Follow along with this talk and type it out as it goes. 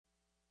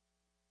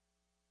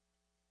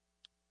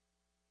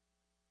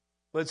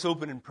Let's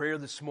open in prayer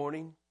this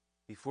morning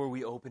before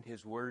we open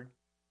His Word.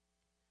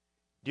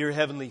 Dear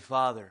Heavenly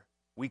Father,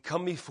 we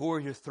come before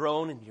your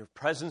throne in your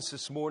presence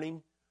this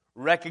morning,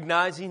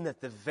 recognizing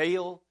that the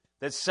veil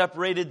that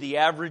separated the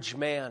average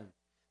man,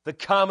 the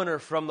commoner,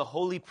 from the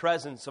holy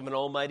presence of an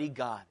almighty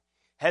God,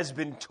 has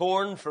been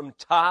torn from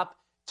top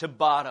to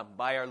bottom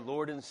by our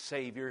Lord and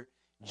Savior,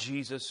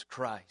 Jesus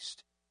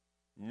Christ.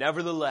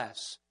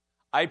 Nevertheless,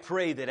 I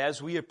pray that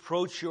as we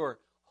approach your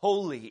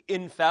holy,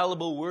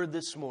 infallible word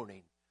this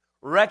morning,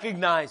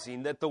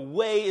 recognizing that the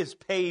way is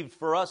paved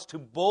for us to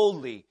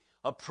boldly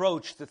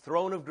approach the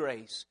throne of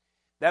grace,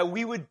 that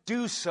we would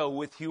do so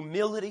with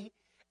humility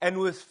and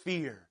with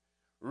fear,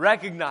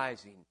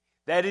 recognizing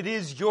that it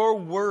is your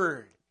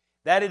word,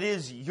 that it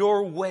is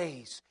your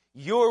ways,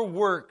 your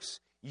works,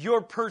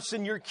 your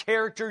person, your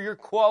character, your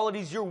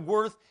qualities, your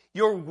worth,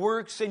 your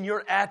works, and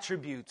your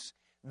attributes,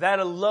 that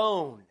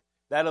alone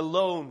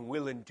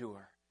will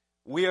endure.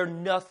 We are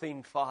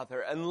nothing,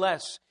 Father,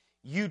 unless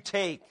you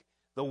take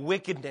the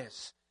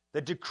wickedness,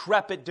 the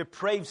decrepit,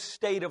 depraved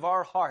state of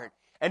our heart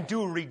and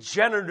do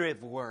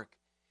regenerative work,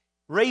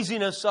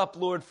 raising us up,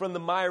 Lord, from the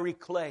miry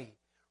clay,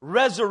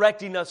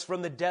 resurrecting us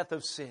from the death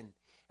of sin,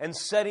 and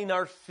setting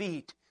our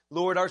feet,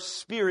 Lord, our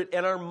spirit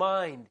and our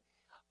mind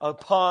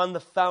upon the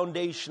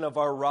foundation of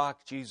our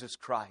rock, Jesus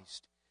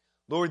Christ.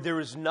 Lord,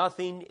 there is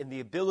nothing in the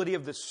ability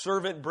of the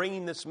servant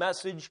bringing this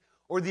message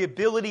or the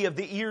ability of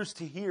the ears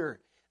to hear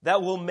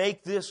that will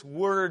make this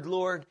word,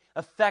 Lord,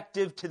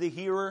 effective to the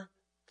hearer.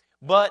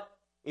 But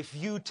if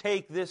you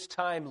take this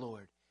time,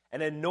 Lord,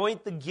 and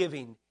anoint the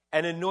giving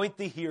and anoint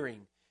the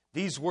hearing,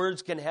 these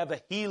words can have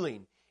a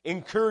healing,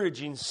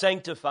 encouraging,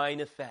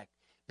 sanctifying effect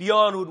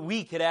beyond what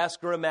we could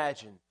ask or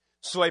imagine.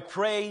 So I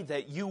pray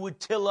that you would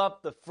till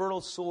up the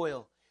fertile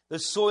soil, the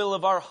soil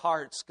of our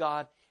hearts,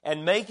 God,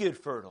 and make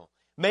it fertile.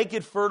 Make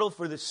it fertile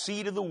for the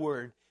seed of the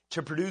word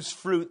to produce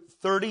fruit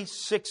 30,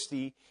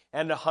 60,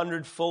 and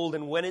 100-fold.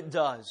 And when it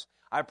does,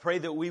 I pray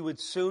that we would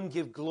soon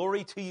give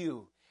glory to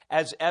you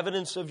as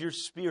evidence of your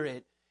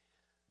Spirit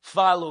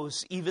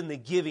follows even the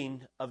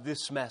giving of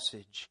this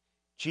message.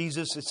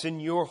 Jesus, it's in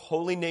your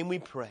holy name we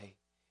pray.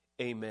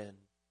 Amen.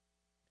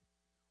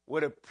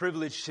 What a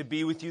privilege to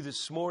be with you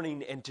this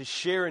morning and to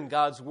share in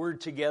God's Word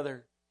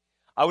together.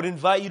 I would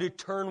invite you to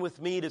turn with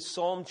me to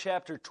Psalm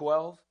chapter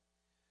 12.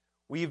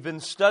 We've been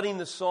studying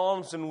the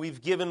Psalms, and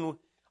we've given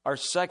our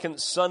second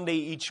Sunday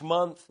each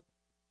month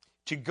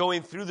to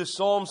going through the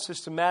Psalms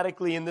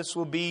systematically, and this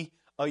will be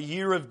a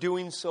year of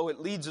doing so. It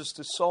leads us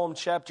to Psalm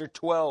chapter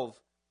 12.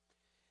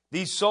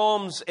 These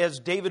Psalms, as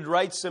David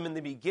writes them in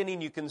the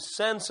beginning, you can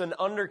sense an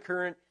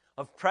undercurrent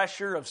of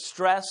pressure, of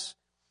stress,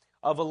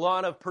 of a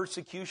lot of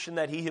persecution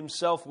that he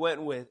himself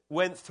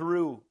went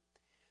through.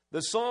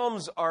 The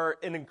Psalms are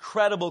an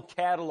incredible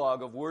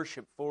catalog of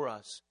worship for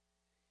us.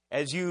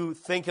 As you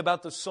think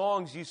about the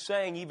songs you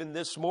sang even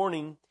this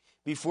morning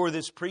before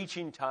this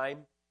preaching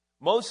time,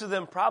 most of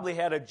them probably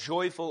had a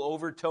joyful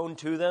overtone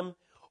to them,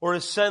 or a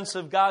sense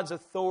of God's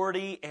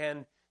authority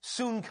and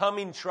soon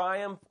coming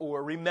triumph,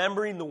 or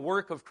remembering the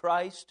work of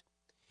Christ.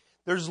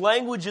 There's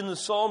language in the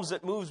Psalms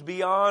that moves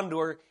beyond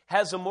or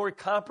has a more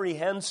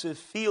comprehensive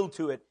feel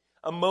to it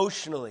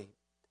emotionally.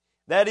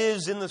 That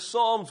is, in the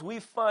Psalms we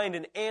find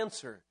an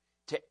answer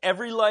to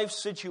every life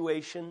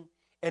situation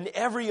and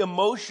every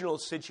emotional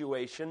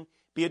situation,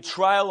 be it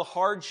trial,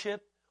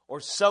 hardship, or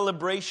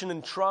celebration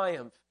and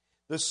triumph.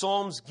 The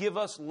Psalms give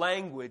us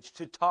language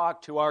to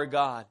talk to our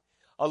God.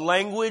 A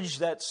language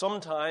that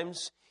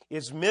sometimes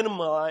is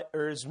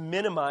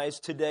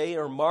minimized today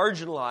or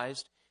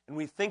marginalized, and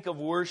we think of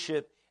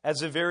worship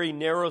as a very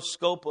narrow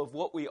scope of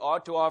what we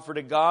ought to offer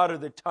to God or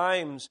the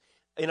times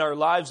in our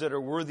lives that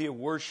are worthy of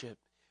worship.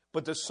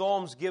 But the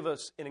Psalms give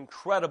us an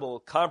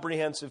incredible,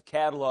 comprehensive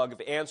catalog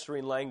of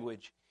answering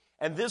language.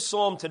 And this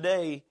Psalm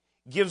today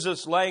gives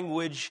us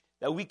language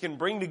that we can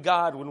bring to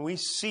God when we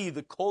see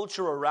the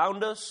culture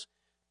around us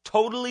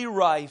totally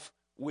rife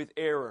with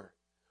error,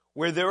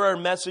 where there are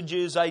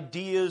messages,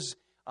 ideas,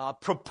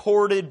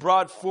 purported,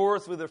 brought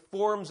forth with the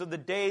forms of the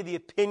day, the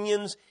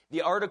opinions,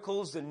 the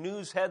articles, the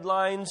news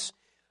headlines,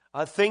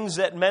 things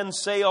that men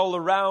say all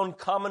around,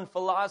 common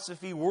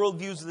philosophy,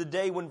 worldviews of the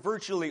day, when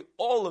virtually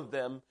all of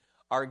them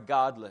are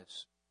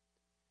godless.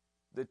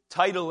 The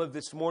title of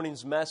this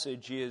morning's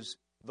message is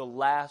The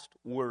Last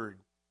Word.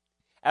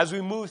 As we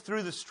move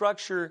through the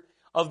structure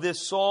of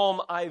this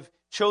psalm, I've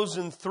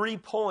chosen 3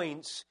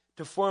 points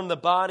to form the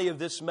body of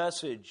this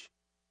message.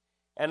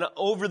 And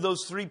over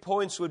those 3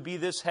 points would be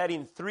this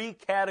heading: 3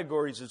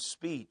 categories of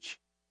speech.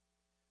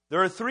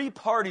 There are 3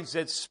 parties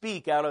that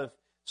speak out of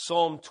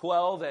Psalm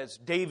 12 as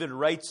David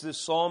writes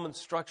this psalm and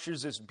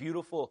structures this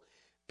beautiful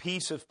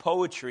piece of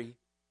poetry.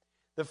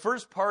 The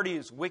first party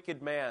is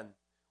wicked man.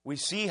 We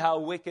see how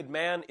wicked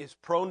man is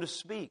prone to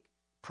speak,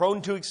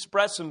 prone to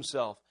express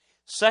himself.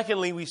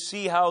 Secondly, we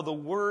see how the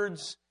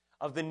words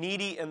of the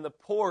needy and the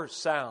poor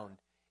sound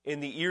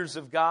in the ears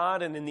of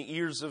God and in the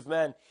ears of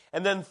men.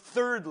 And then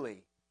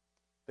thirdly,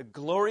 the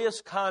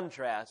glorious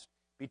contrast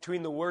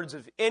between the words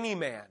of any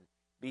man,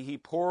 be he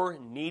poor,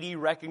 needy,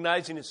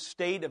 recognizing his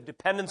state of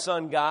dependence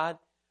on God,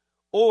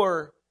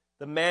 or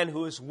the man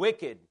who is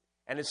wicked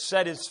and has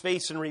set his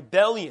face in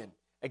rebellion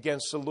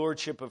against the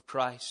lordship of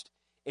Christ.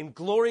 In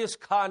glorious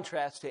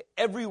contrast to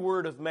every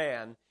word of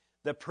man,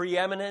 the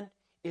preeminent,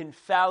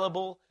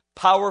 infallible,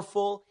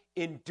 powerful,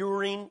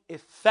 enduring,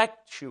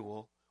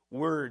 effectual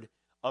Word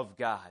of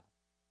God.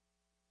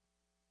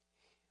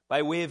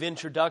 By way of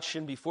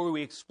introduction, before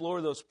we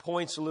explore those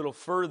points a little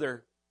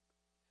further,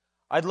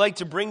 I'd like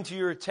to bring to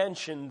your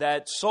attention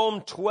that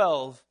Psalm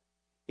 12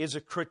 is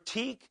a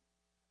critique,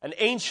 an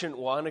ancient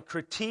one, a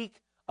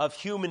critique of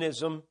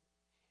humanism,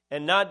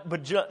 and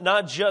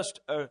not just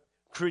a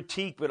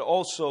critique, but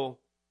also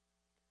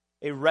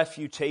a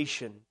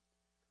refutation.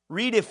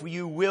 Read, if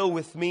you will,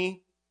 with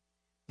me,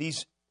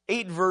 these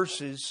 8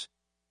 verses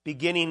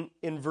beginning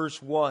in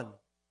verse 1.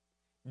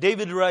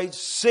 David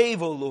writes,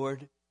 "Save, O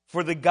Lord,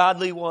 for the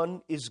godly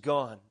one is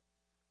gone,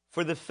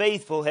 for the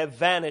faithful have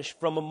vanished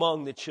from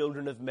among the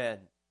children of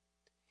men.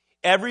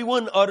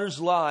 Everyone utters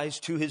lies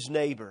to his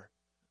neighbor.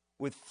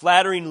 With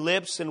flattering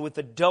lips and with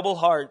a double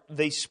heart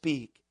they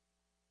speak.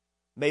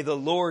 May the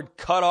Lord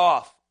cut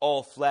off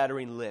all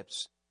flattering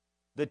lips,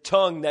 the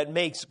tongue that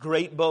makes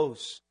great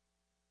boasts.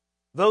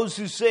 Those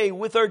who say,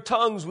 with our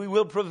tongues we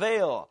will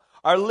prevail,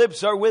 our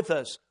lips are with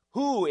us,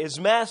 who is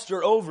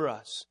master over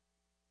us?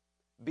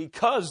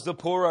 Because the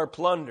poor are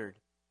plundered,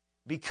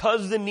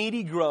 because the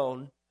needy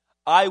groan,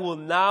 I will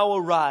now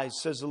arise,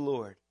 says the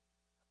Lord.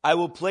 I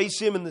will place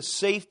him in the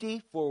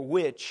safety for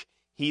which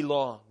he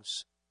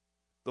longs.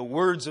 The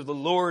words of the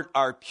Lord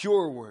are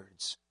pure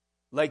words,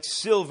 like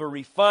silver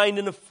refined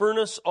in a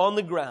furnace on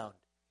the ground,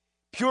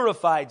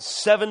 purified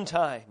 7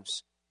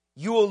 times.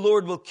 You, O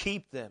Lord, will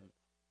keep them.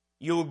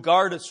 You will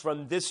guard us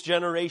from this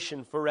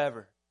generation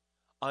forever.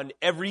 On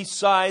every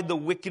side the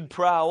wicked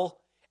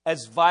prowl,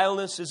 as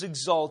vileness is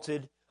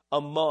exalted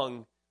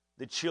among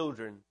the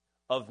children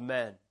of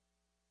men."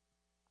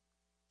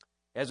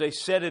 As I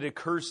said, it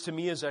occurs to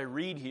me as I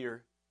read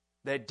here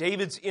that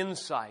David's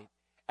insight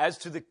as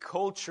to the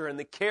culture and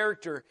the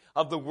character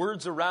of the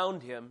words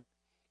around him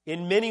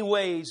in many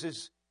ways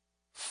is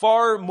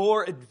far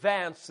more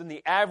advanced than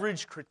the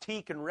average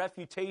critique and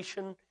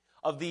refutation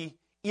of the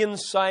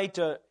insight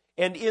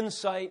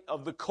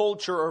of the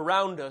culture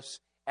around us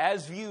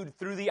as viewed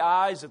through the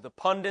eyes of the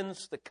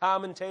pundits, the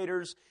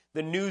commentators,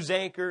 the news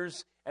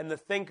anchors, and the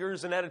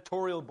thinkers and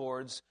editorial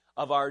boards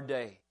of our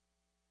day.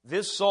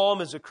 This psalm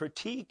is a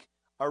critique,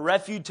 a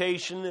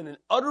refutation, and an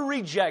utter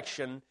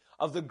rejection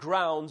of the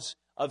grounds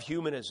of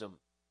humanism.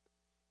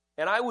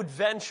 And I would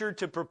venture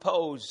to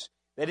propose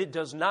that it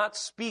does not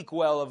speak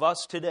well of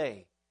us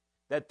today,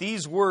 that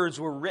these words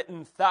were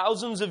written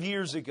thousands of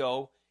years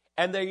ago,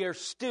 and they are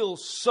still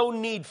so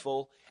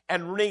needful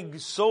and ring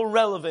so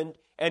relevant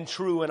and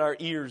true in our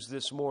ears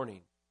this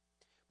morning.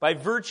 By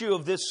virtue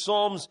of this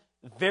psalm's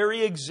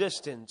very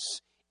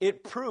existence,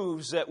 it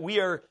proves that we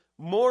are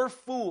more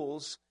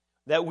fools,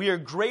 that we are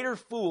greater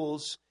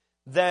fools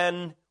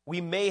than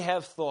we may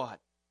have thought.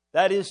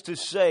 That is to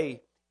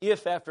say,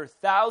 if after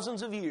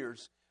thousands of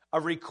years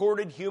of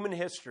recorded human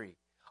history,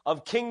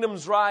 of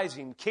kingdoms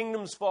rising,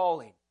 kingdoms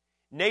falling,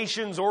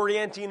 nations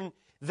orienting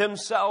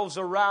themselves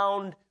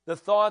around the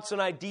thoughts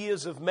and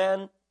ideas of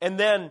men, and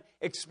then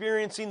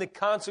experiencing the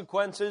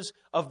consequences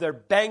of their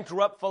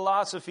bankrupt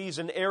philosophies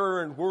and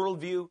error and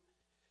worldview.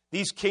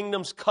 These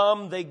kingdoms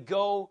come, they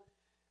go.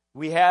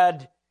 We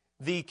had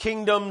the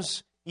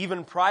kingdoms,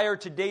 even prior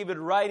to David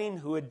writing,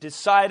 who had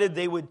decided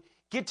they would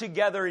get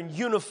together and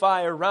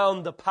unify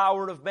around the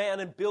power of man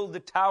and build the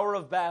Tower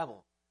of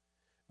Babel.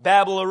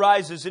 Babel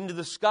arises into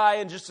the sky,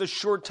 and just a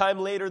short time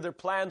later, their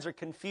plans are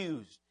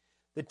confused.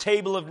 The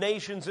Table of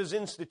Nations is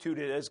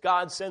instituted as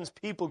God sends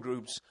people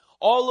groups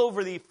all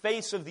over the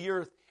face of the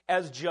earth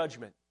as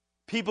judgment.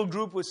 People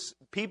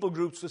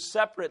groups with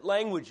separate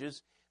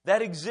languages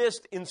that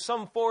exist in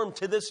some form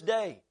to this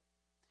day.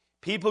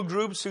 People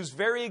groups whose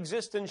very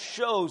existence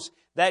shows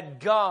that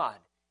God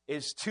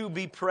is to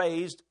be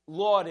praised,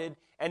 lauded,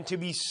 and to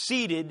be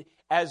seated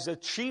as the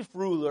chief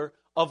ruler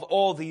of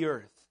all the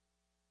earth.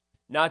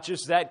 Not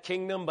just that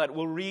kingdom, but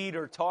we'll read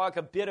or talk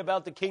a bit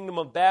about the kingdom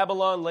of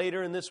Babylon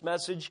later in this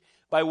message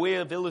by way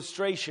of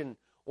illustration.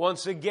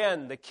 Once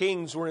again, the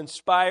kings were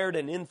inspired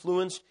and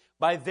influenced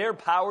by their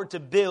power to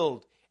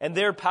build and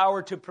their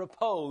power to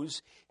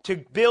propose, to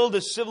build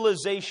a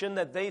civilization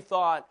that they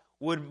thought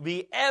would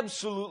be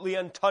absolutely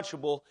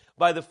untouchable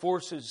by the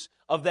forces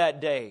of that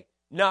day.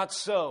 Not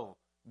so.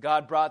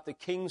 God brought the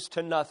kings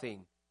to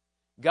nothing.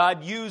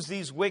 God used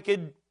these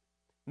wicked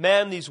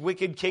men, these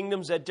wicked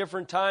kingdoms at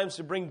different times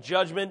to bring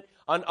judgment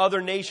on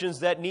other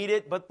nations that need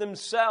it, but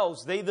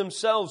they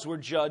themselves were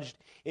judged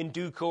in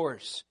due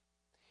course.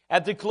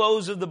 At the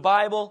close of the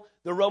Bible,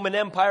 the Roman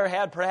Empire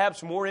had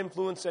perhaps more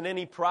influence than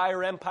any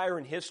prior empire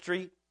in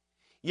history.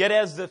 Yet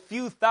as the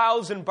few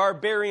thousand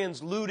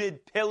barbarians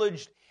looted,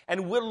 pillaged,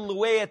 and whittled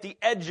away at the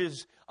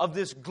edges of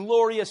this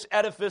glorious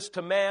edifice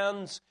to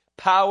man's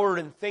power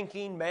and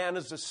thinking, man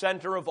is the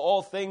center of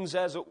all things,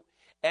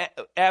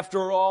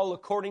 after all,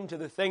 according to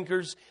the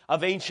thinkers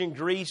of ancient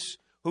Greece,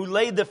 who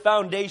laid the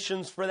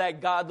foundations for that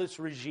godless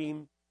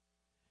regime.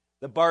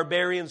 The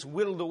barbarians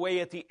whittled away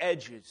at the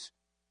edges,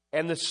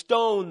 and the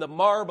stone, the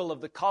marble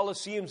of the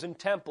Colosseums and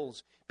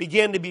temples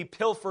began to be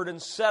pilfered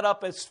and set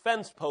up as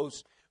fence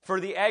posts for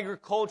the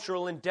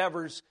agricultural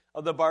endeavors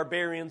of the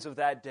barbarians of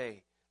that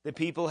day. The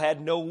people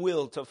had no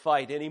will to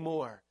fight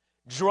anymore.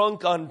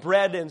 Drunk on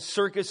bread and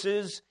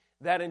circuses,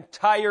 that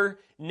entire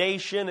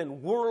nation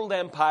and world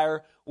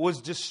empire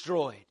was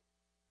destroyed.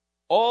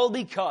 All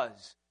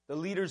because the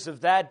leaders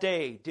of that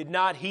day did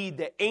not heed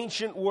the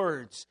ancient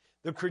words,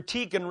 the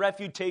critique and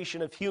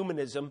refutation of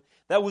humanism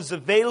that was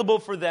available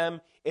for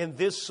them in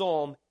this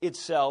psalm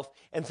itself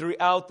and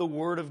throughout the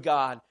Word of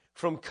God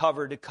from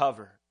cover to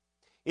cover.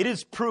 It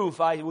is proof,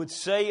 I would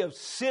say, of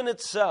sin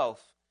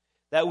itself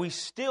that we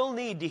still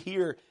need to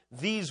hear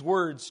these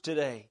words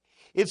today.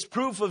 It's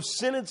proof of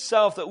sin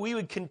itself that we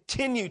would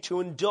continue to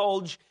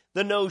indulge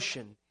the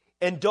notion,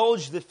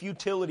 indulge the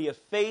futility of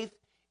faith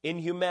in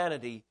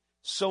humanity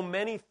so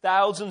many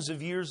thousands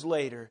of years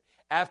later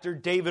after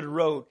David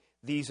wrote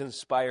these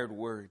inspired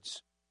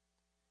words.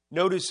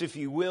 Notice, if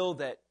you will,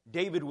 that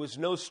David was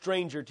no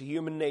stranger to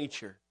human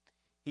nature.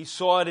 He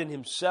saw it in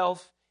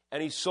himself,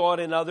 and he saw it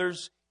in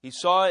others. He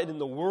saw it in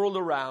the world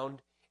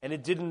around, and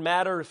it didn't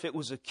matter if it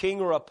was a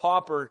king or a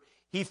pauper.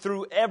 He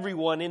threw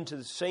everyone into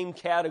the same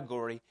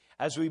category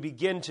as we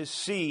begin to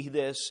see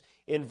this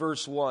in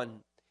verse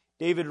 1.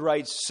 David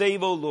writes,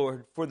 "Save, O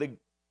Lord, for the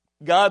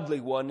godly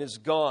one is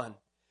gone,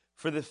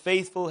 for the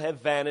faithful have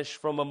vanished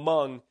from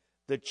among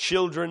the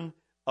children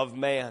of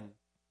man."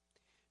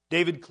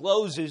 David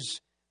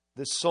closes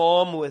the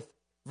psalm with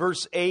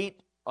verse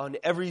 8, "On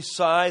every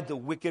side the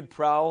wicked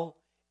prowl,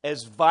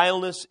 as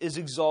vileness is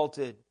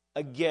exalted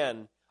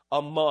again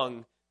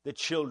among the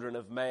children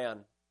of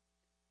man."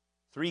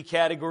 Three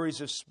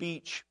categories of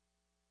speech.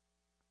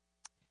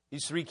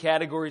 These three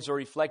categories are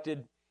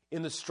reflected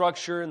in the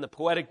structure and the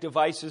poetic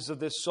devices of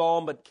this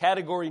psalm, but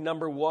category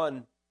number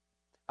one,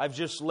 I've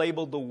just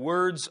labeled the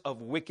words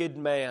of wicked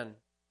man.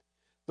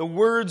 The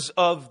words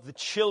of the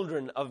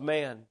children of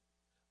man.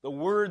 The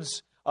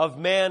words of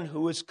man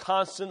who is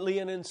constantly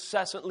and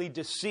incessantly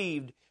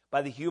deceived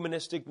by the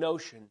humanistic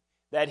notion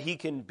that he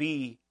can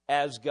be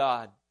as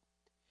God.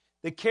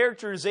 The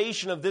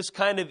characterization of this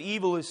kind of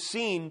evil is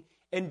seen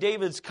in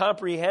David's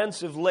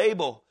comprehensive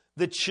label,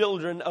 the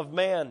children of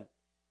man.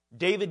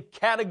 David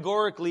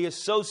categorically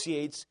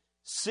associates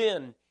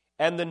sin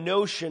and the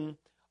notion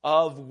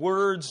of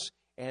words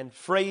and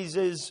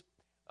phrases,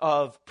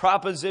 of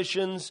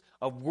propositions,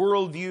 of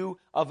worldview,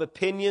 of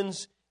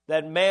opinions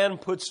that man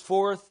puts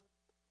forth.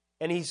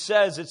 And he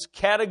says it's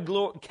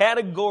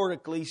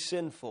categorically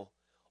sinful.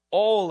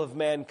 All of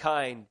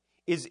mankind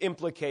is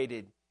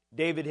implicated.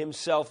 David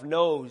himself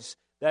knows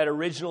that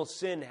original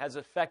sin has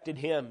affected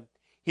him.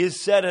 He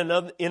has said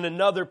in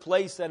another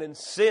place that in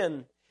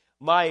sin,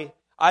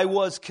 I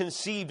was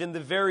conceived in the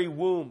very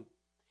womb.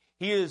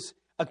 He is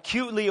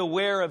acutely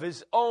aware of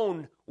his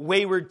own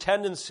wayward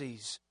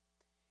tendencies.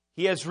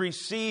 He has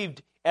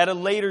received at a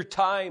later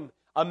time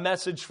a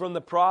message from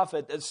the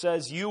prophet that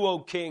says, "You, O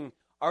king,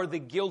 are the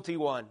guilty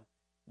one."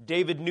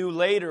 David knew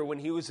later, when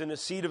he was in a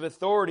seat of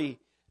authority,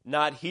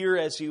 not here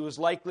as he was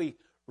likely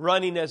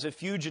running as a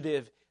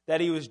fugitive,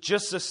 that he was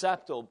just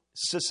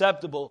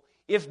susceptible,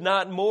 if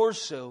not more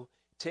so,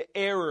 to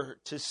error,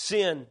 to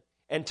sin,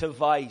 and to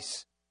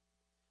vice.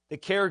 The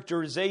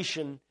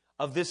characterization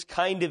of this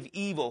kind of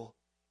evil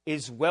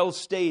is well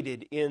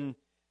stated in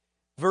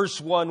verse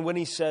 1 when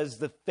he says,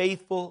 "The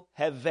faithful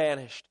have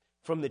vanished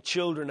from the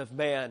children of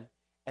man,"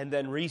 and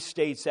then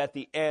restates at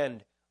the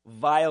end,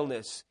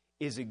 "Vileness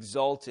is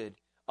exalted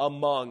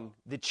among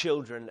the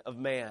children of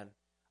man."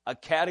 A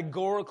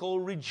categorical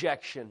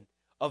rejection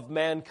of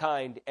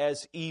mankind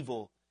as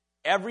evil.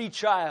 Every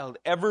child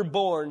ever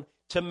born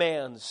to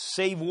man,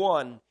 save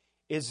one,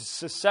 is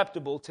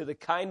susceptible to the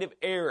kind of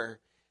error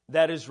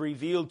that is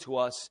revealed to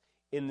us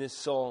in this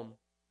psalm.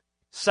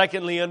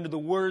 Secondly, under the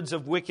words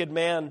of wicked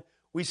man,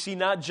 we see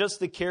not just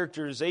the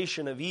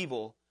characterization of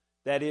evil,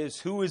 that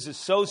is, who is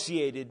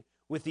associated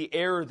with the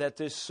error that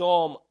this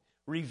psalm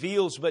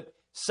reveals, but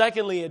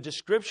secondly, a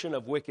description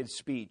of wicked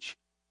speech.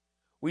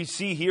 We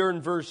see here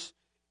in verse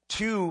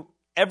 2,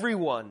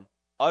 "Everyone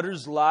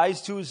utters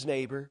lies to his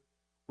neighbor,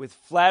 with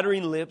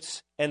flattering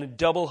lips and a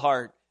double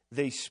heart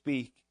they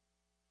speak."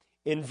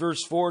 In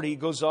verse 4, he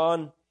goes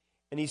on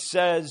and he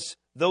says,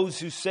 "Those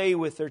who say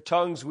with their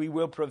tongues we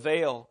will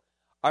prevail,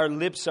 our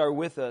lips are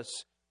with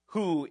us,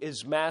 who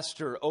is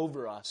master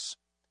over us?"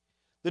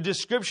 The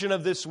description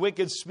of this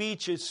wicked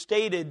speech is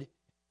stated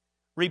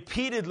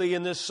repeatedly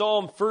in this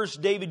psalm.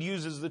 First, David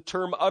uses the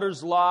term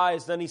utters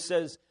lies. Then he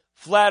says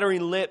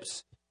flattering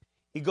lips.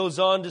 He goes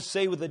on to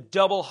say with a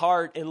double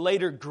heart, and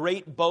later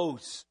great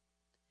boasts.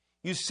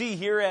 You see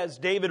here as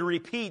David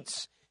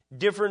repeats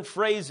different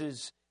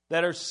phrases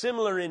that are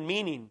similar in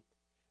meaning,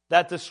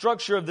 that the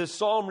structure of this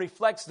psalm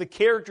reflects the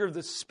character of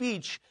the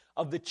speech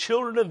of the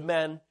children of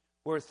men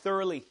who are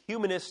thoroughly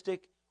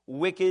humanistic,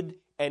 wicked,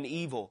 and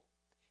evil.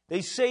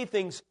 They say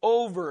things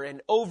over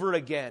and over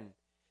again.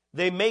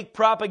 They make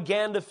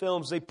propaganda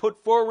films. They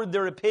put forward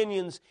their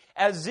opinions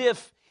as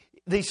if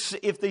they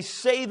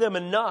say them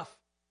enough,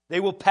 They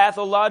will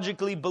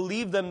pathologically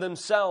believe them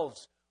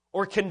themselves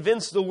or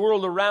convince the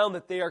world around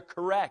that they are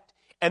correct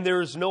and there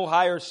is no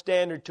higher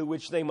standard to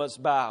which they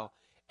must bow.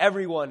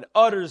 Everyone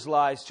utters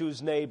lies to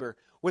his neighbor.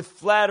 With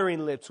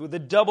flattering lips, with a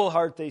double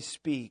heart they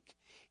speak.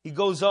 He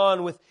goes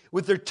on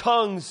with their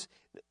tongues.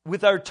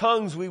 With our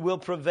tongues we will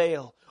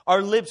prevail.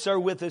 Our lips are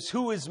with us.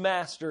 Who is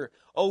master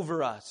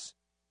over us?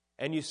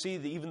 And you see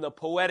even the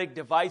poetic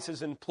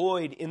devices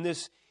employed in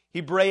this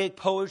Hebraic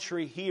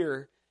poetry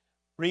here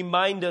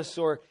remind us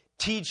or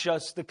teach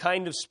us the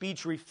kind of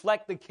speech,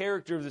 reflect the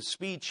character of the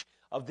speech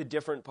of the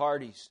different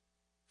parties.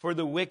 For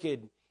the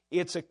wicked,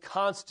 it's a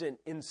constant,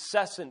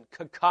 incessant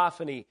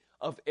cacophony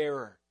of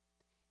error.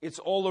 It's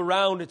all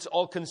around, it's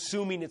all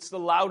consuming, it's the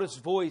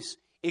loudest voice.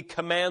 It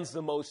commands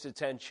the most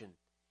attention.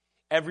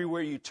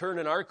 Everywhere you turn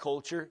in our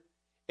culture,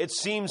 it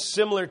seems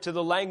similar to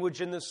the language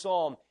in the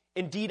psalm,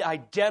 indeed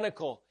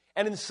identical,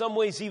 and in some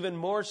ways even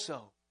more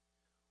so.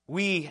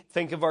 We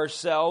think of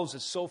ourselves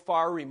as so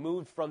far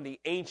removed from the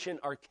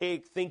ancient,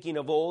 archaic thinking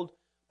of old,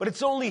 but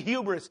it's only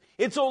hubris,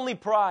 it's only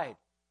pride.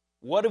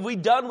 What have we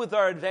done with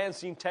our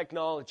advancing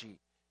technology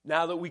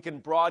now that we can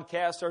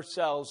broadcast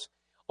ourselves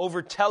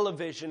over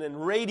television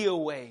and radio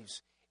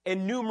waves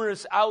and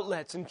numerous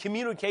outlets and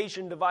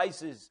communication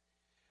devices?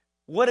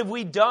 What have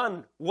we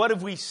done? What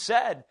have we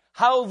said?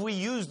 How have we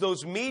used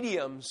those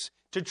mediums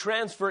to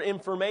transfer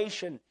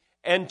information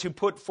and to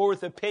put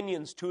forth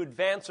opinions, to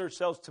advance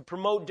ourselves, to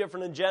promote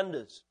different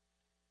agendas?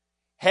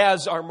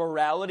 Has our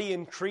morality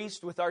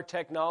increased with our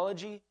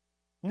technology?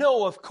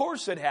 No, of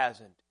course it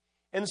hasn't.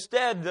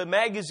 Instead, the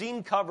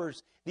magazine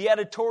covers, the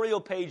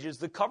editorial pages,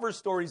 the cover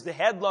stories, the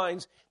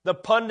headlines, the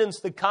pundits,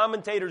 the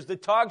commentators, the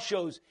talk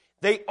shows,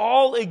 they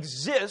all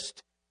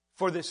exist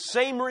for the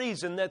same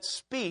reason that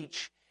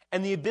speech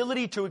and the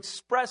ability to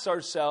express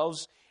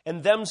ourselves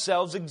and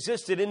themselves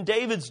existed in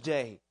David's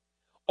day.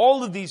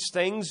 All of these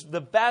things, the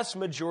vast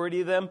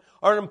majority of them,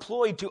 are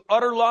employed to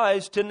utter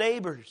lies to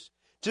neighbors,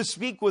 to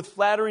speak with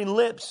flattering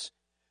lips,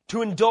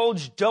 to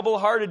indulge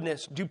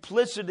double-heartedness,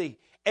 duplicity,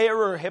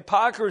 error,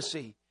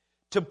 hypocrisy,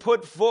 to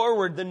put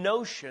forward the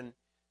notion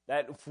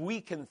that if we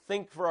can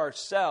think for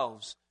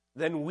ourselves,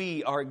 then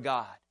we are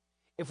God.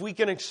 If we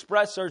can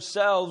express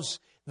ourselves,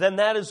 then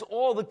that is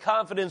all the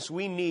confidence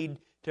we need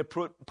to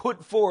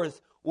put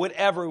forth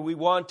whatever we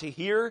want to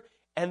hear,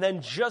 and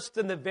then just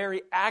in the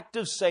very act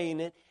of saying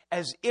it,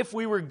 as if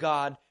we were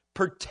God,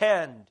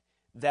 pretend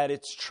that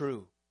it's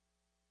true.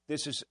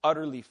 This is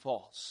utterly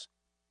false.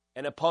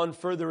 And upon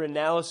further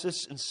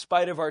analysis, in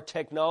spite of our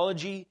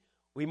technology,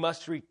 we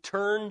must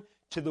return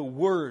to the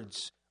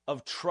words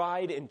of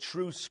tried and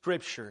true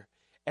Scripture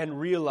and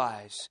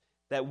realize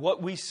that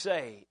what we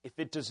say, if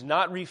it does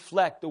not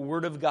reflect the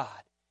Word of God,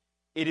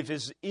 if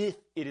it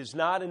is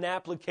not an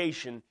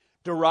application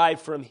derived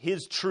from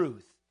His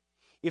truth,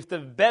 if the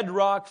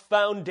bedrock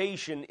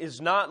foundation is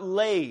not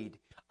laid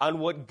on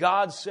what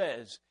God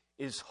says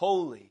is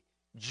holy,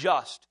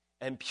 just,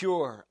 and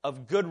pure,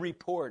 of good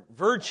report,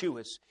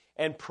 virtuous,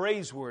 and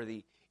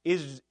praiseworthy,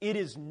 it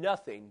is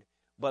nothing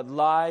but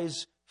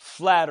lies,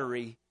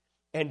 flattery,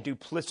 and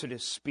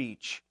duplicitous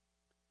speech.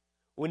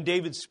 When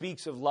David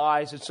speaks of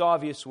lies, it's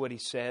obvious what he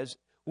says,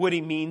 what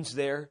he means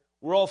there.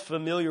 We're all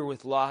familiar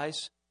with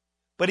lies.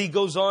 But he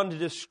goes on to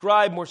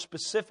describe more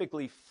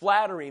specifically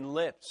flattering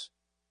lips.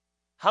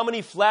 How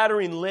many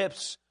flattering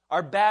lips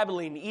are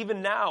babbling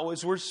even now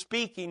as we're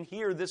speaking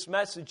here this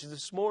message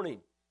this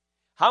morning?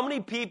 How many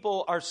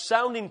people are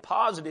sounding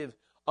positive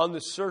on the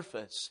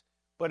surface,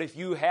 but if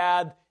you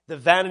had the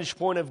vantage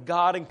point of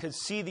God and could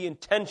see the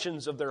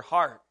intentions of their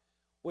heart,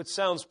 what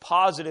sounds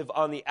positive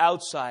on the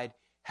outside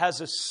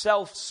has a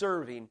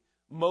self-serving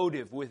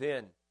motive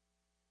within.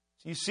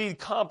 You see,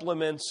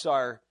 compliments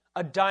are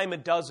a dime a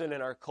dozen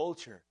in our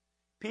culture.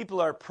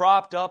 People are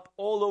propped up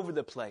all over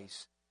the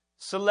place.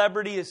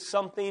 Celebrity is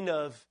something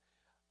of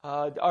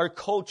our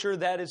culture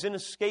that is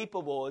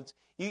inescapable.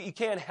 You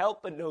can't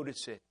help but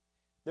notice it.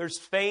 There's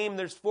fame,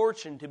 there's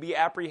fortune to be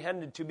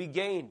apprehended, to be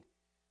gained.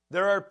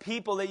 There are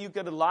people that you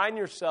could align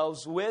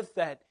yourselves with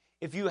that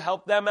if you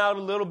help them out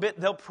a little bit,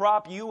 they'll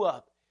prop you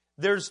up.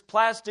 There's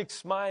plastic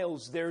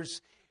smiles,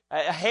 there's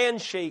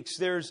handshakes,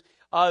 there's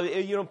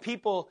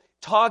people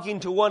talking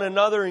to one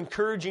another,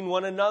 encouraging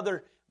one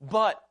another.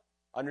 But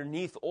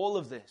underneath all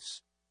of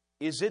this,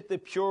 is it the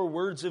pure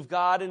words of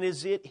God, and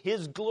is it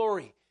His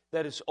glory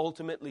that is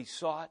ultimately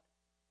sought?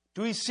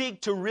 Do we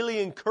seek to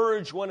really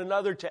encourage one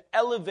another, to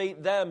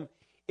elevate them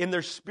in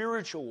their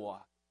spiritual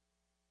walk,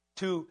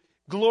 to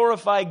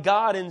glorify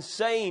God in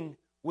saying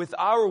with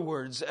our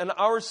words and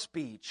our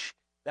speech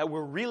that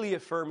we're really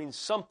affirming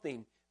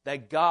something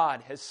that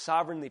God has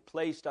sovereignly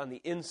placed on the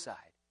inside?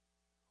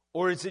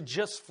 Or is it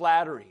just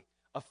flattery,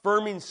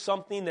 affirming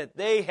something that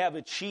they have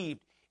achieved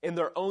in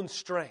their own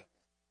strength?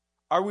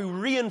 Are we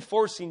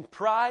reinforcing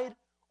pride,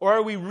 or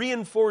are we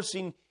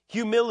reinforcing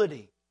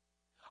humility?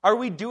 Are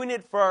we doing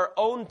it for our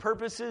own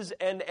purposes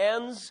and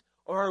ends,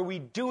 or are we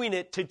doing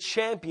it to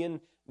champion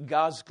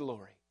God's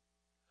glory?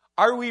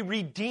 Are we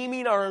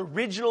redeeming our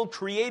original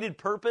created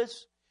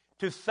purpose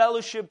to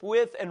fellowship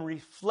with and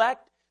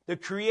reflect the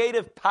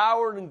creative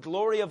power and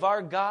glory of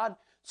our God,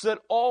 so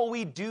that all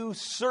we do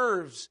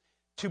serves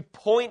to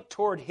point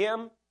toward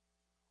Him?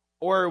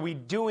 Or are we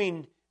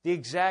doing the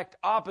exact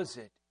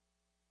opposite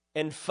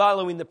and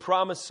following the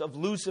promise of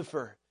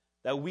Lucifer,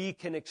 that we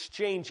can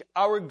exchange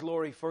our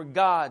glory for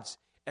God's,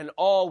 and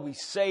all we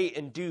say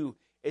and do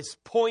is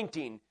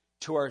pointing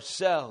to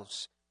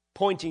ourselves,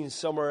 pointing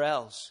somewhere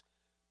else,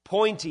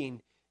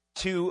 pointing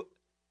to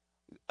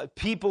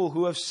people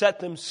who have set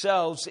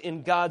themselves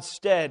in God's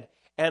stead,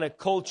 and a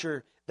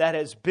culture that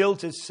has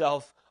built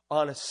itself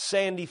on a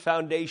sandy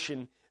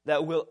foundation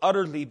that will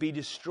utterly be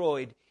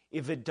destroyed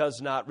if it does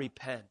not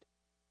repent?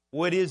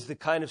 What is the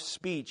kind of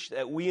speech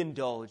that we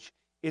indulge?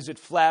 Is it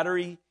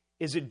flattery?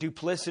 Is it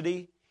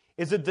duplicity?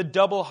 Is it the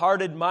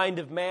double-hearted mind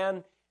of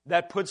man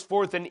that puts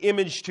forth an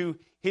image to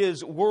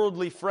his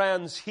worldly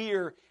friends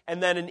here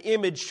and then an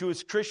image to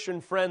his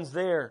Christian friends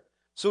there,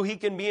 so he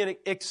can be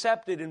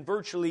accepted in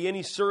virtually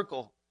any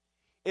circle?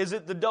 Is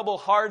it the double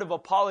heart of a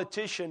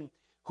politician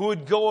who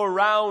would go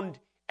around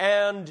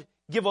and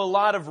give a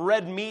lot of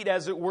red meat,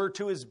 as it were,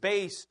 to his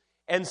base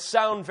and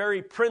sound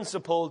very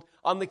principled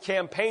on the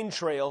campaign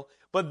trail,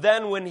 but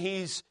then when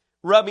he's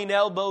rubbing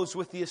elbows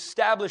with the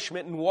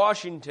establishment in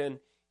Washington,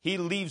 he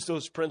leaves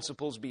those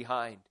principles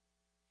behind?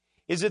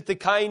 Is it the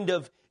kind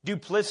of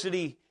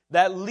duplicity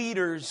that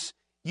leaders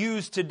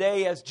use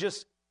today as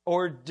just,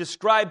 or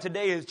describe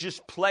today as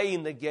just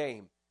playing the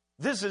game?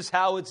 This is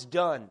how it's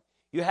done.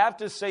 You have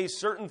to say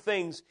certain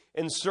things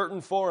in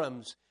certain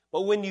forums,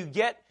 but when you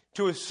get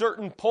to a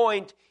certain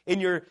point in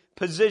your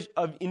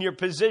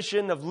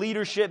position of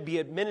leadership, be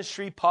it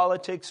ministry,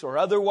 politics, or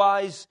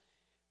otherwise,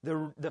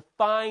 the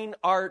fine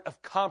art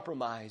of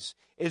compromise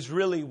is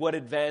really what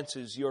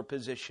advances your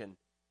position.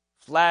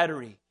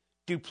 Flattery,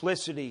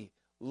 duplicity,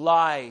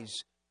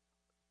 lies,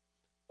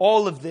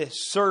 all of this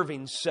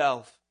serving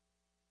self.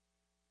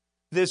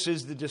 This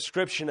is the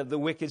description of the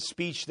wicked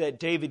speech that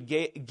David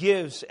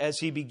gives as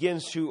he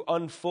begins to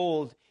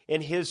unfold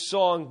in his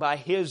song, by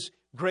his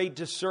great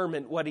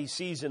discernment, what he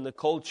sees in the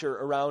culture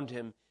around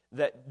him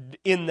that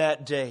in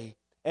that day.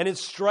 And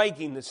it's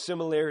striking, the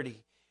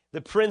similarity,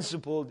 the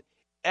principled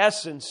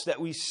essence that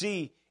we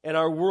see in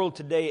our world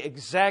today,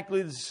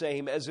 exactly the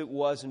same as it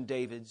was in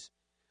David's.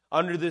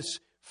 Under this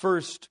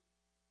first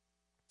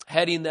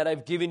heading that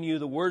I've given you,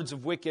 the words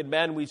of wicked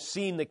men, we've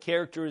seen the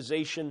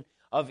characterization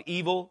of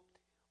evil.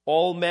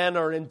 All men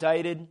are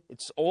indicted.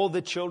 It's all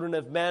the children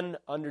of men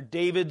under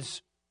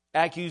David's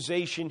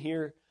accusation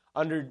here,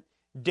 under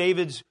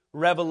David's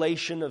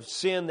revelation of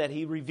sin that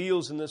he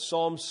reveals in the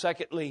Psalms.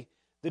 Secondly,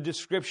 the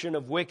description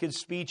of wicked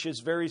speech is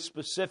very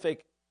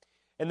specific.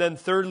 And then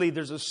thirdly,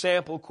 there's a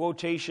sample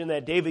quotation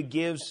that David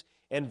gives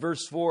in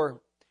verse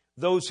 4.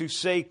 Those who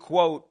say,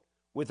 quote,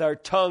 "With our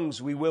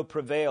tongues we will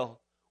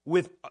prevail.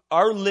 With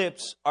our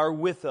lips are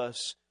with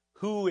us.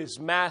 Who is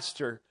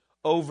master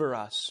over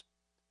us?"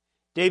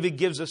 David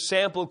gives a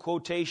sample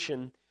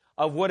quotation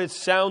of what it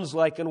sounds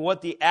like and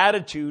what the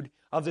attitude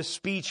of the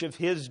speech of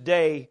his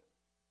day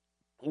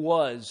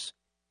was.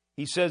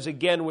 He says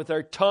again, "With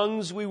our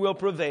tongues we will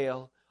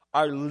prevail.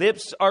 Our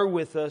lips are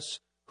with us.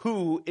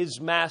 Who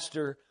is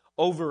master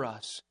over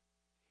us?"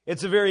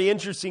 It's a very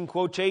interesting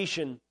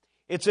quotation.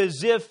 It's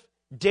as if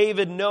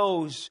David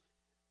knows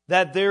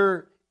that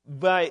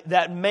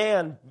that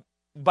man,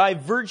 by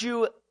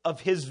virtue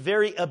of his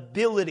very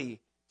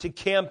ability to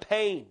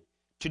campaign,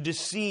 to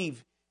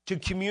deceive, to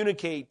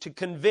communicate, to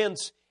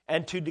convince,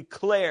 and to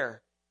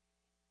declare,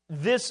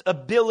 this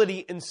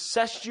ability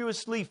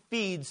incestuously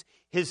feeds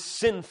his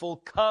sinful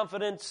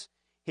confidence,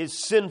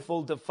 his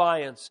sinful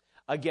defiance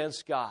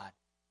against God.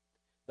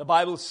 The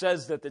Bible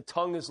says that the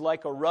tongue is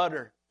like a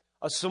rudder,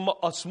 a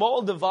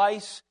small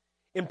device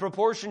in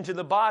proportion to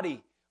the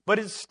body, but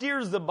it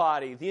steers the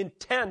body, the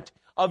intent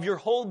of your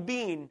whole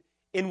being,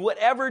 in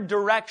whatever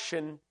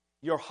direction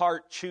your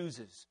heart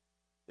chooses.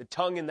 The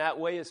tongue in that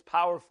way is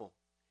powerful,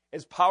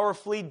 is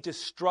powerfully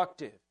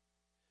destructive.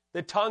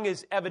 The tongue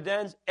is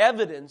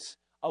evidence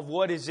of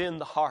what is in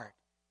the heart.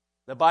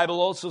 The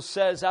Bible also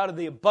says, out of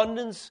the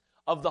abundance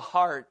of the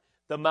heart,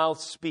 the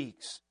mouth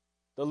speaks.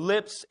 The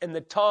lips and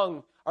the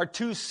tongue are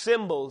two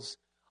symbols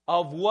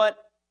of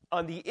what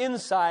on the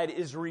inside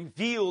is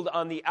revealed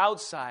on the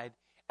outside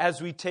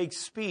as we take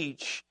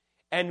speech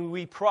and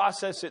we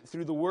process it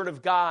through the Word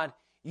of God,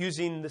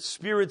 using the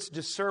Spirit's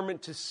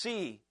discernment to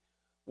see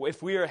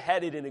if we are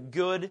headed in a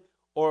good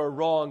or a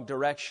wrong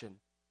direction.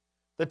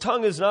 The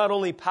tongue is not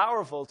only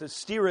powerful to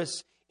steer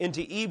us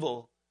into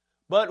evil,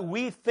 but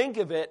we think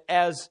of it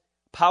as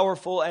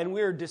powerful and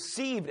we are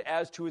deceived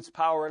as to its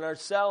power in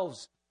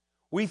ourselves.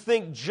 We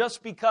think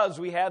just because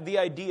we have the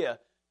idea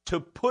to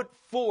put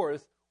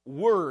forth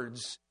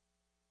words,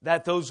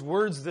 that those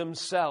words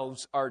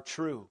themselves are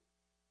true.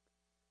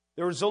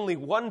 There is only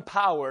one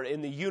power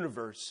in the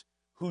universe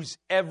whose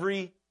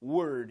every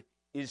word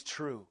is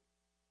true,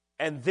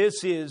 and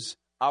this is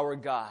our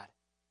God.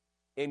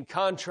 In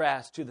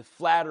contrast to the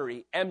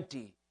flattery,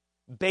 empty,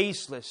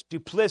 baseless,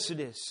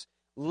 duplicitous,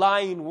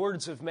 lying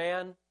words of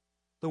man,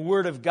 the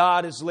Word of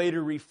God is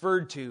later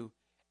referred to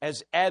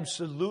as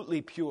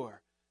absolutely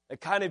pure, the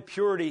kind of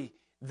purity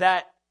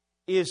that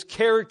is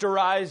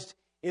characterized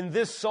in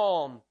this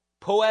psalm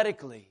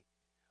poetically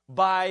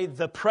by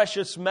the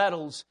precious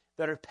metals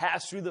that are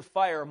passed through the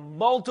fire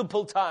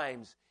multiple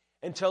times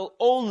until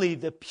only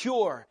the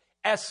pure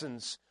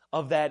essence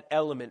of that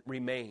element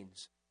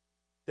remains.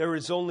 There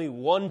is only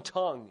one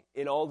tongue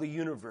in all the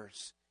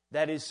universe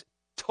that is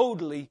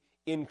totally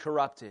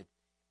incorrupted,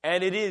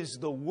 and it is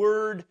the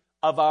word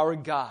of our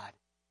God.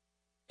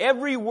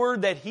 Every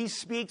word that He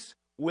speaks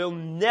will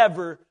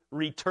never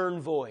return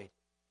void.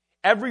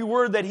 Every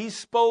word that He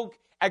spoke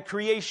at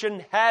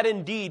creation had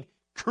indeed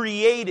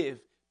creative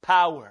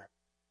power.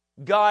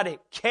 God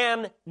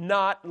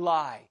cannot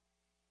lie.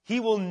 He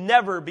will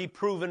never be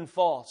proven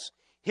false.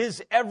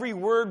 His every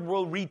word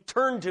will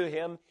return to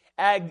Him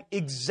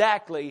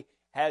exactly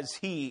as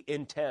He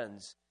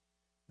intends.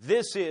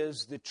 This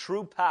is the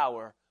true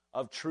power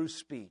of true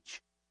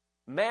speech.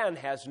 Man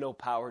has no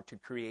power to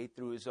create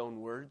through his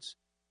own words.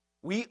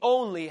 We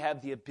only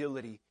have the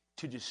ability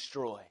to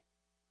destroy.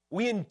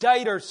 We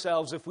indict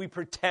ourselves if we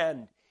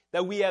pretend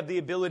that we have the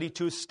ability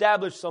to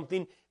establish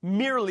something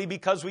merely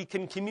because we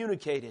can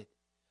communicate it.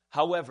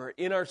 However,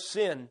 in our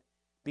sin,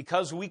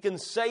 because we can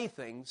say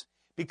things,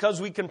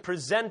 because we can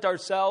present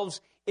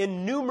ourselves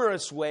in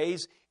numerous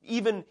ways,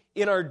 even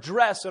in our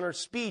dress, in our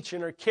speech,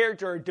 in our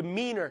character, our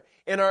demeanor,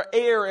 in our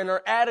air, in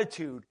our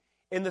attitude,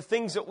 in the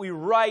things that we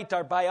write,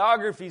 our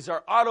biographies,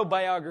 our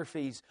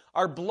autobiographies,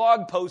 our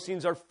blog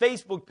postings, our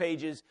Facebook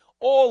pages,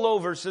 all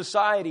over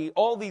society,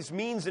 all these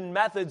means and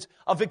methods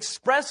of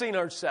expressing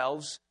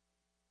ourselves,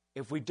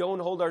 if we don't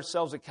hold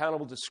ourselves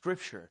accountable to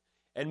Scripture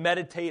and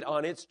meditate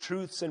on its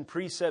truths and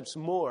precepts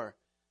more,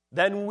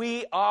 then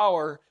we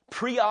are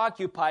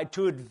preoccupied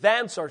to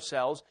advance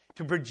ourselves,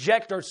 to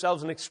project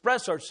ourselves and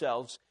express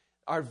ourselves.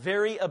 Our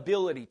very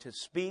ability to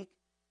speak,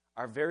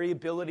 our very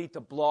ability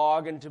to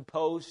blog and to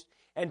post,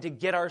 and to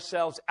get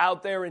ourselves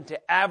out there and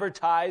to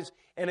advertise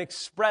and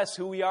express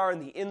who we are on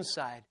the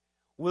inside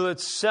will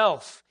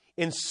itself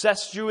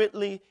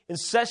incestuously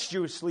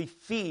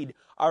feed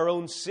our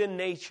own sin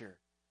nature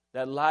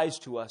that lies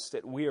to us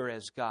that we are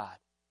as God.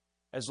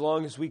 As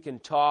long as we can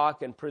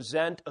talk and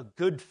present a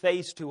good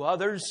face to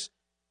others,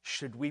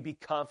 should we be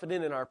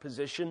confident in our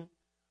position?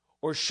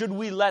 Or should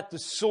we let the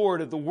sword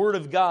of the Word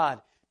of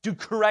God do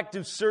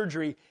corrective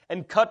surgery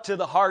and cut to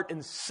the heart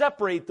and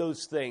separate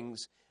those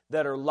things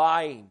that are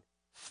lying,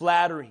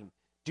 flattering,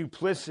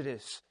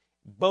 duplicitous,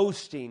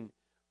 boasting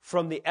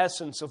from the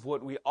essence of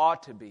what we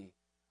ought to be?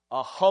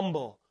 A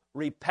humble,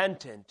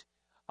 repentant,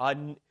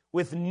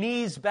 with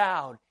knees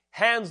bowed,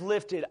 hands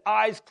lifted,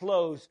 eyes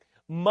closed,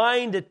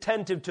 mind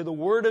attentive to the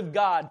Word of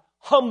God,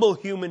 humble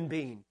human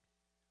being,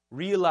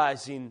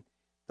 realizing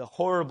the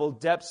horrible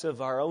depths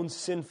of our own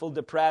sinful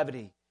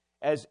depravity,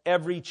 as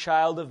every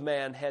child of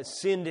man has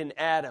sinned in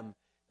Adam,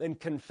 then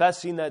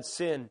confessing that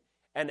sin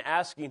and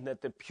asking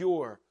that the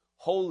pure,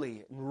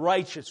 holy, and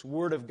righteous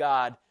Word of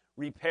God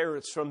repair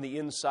us from the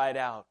inside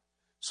out.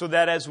 So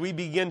that as we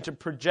begin to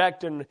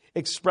project and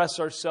express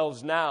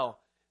ourselves now,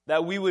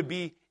 that we would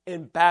be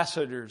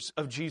ambassadors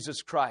of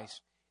Jesus Christ,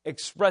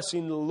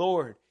 expressing the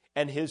Lord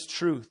and His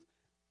truth,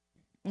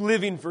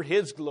 living for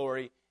His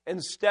glory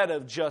instead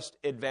of just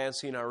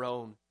advancing our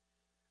own.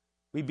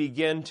 We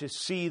begin to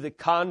see the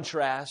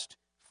contrast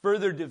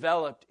further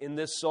developed in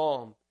this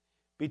psalm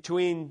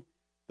between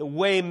the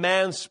way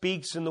man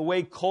speaks and the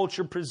way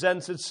culture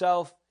presents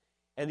itself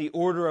and the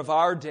order of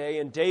our day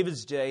and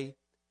David's day.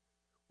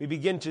 We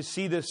begin to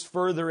see this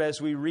further as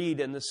we read,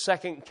 and the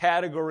second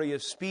category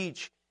of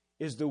speech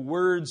is the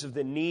words of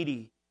the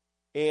needy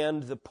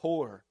and the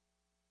poor.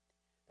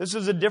 This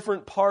is a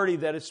different party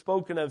that is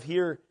spoken of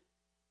here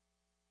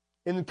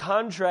in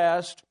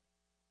contrast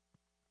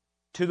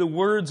to the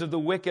words of the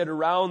wicked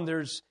around.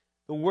 There's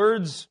the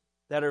words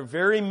that are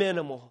very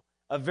minimal,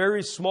 a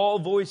very small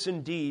voice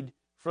indeed,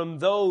 from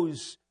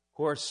those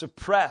who are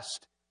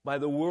suppressed by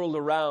the world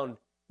around,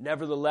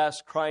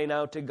 nevertheless crying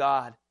out to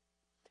God.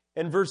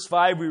 In verse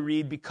 5 we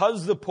read,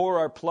 "Because the poor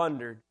are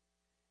plundered,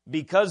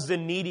 because the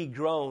needy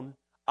groan,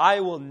 I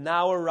will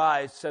now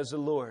arise, says the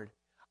Lord.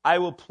 I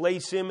will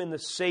place him in the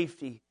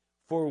safety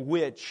for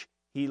which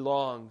he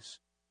longs."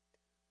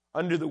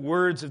 Under the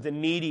words of the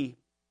needy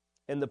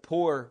and the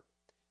poor,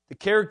 the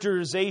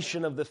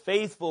characterization of the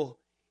faithful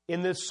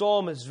in this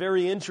psalm is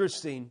very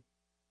interesting.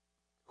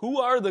 Who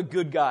are the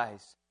good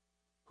guys?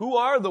 Who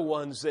are the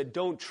ones that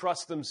don't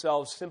trust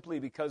themselves simply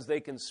because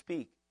they can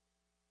speak?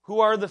 Who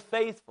are the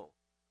faithful?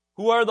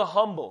 Who are the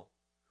humble?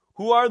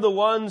 Who are the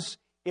ones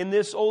in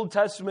this Old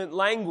Testament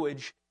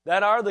language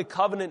that are the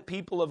covenant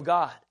people of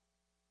God?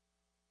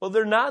 Well,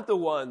 they're not the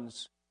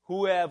ones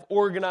who have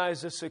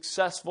organized a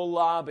successful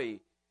lobby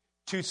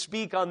to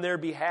speak on their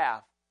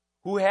behalf,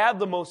 who have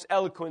the most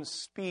eloquent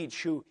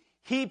speech, who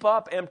heap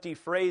up empty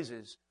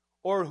phrases,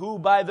 or who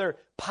by their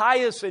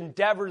pious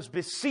endeavors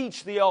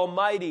beseech the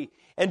Almighty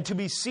and to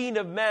be seen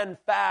of men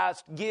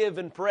fast, give,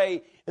 and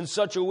pray in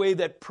such a way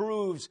that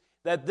proves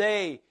that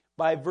they,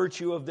 by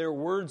virtue of their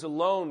words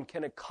alone,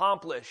 can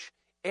accomplish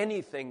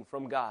anything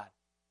from God.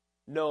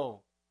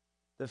 No,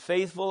 the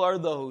faithful are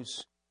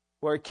those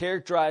who are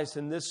characterized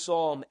in this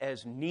psalm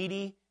as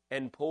needy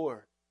and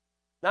poor.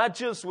 Not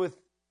just with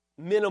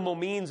minimal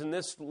means in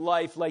this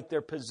life like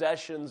their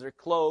possessions, their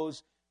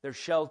clothes, their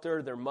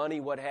shelter, their money,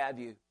 what have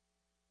you.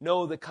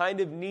 No, the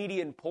kind of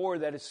needy and poor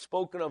that is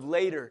spoken of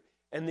later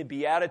in the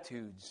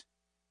Beatitudes.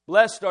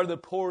 Blessed are the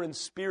poor in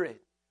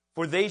spirit,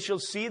 for they shall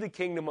see the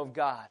kingdom of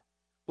God.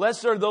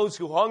 Blessed are those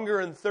who hunger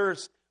and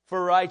thirst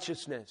for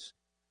righteousness,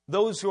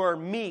 those who are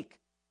meek,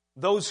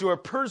 those who are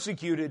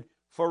persecuted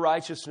for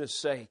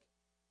righteousness' sake.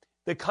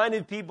 The kind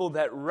of people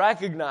that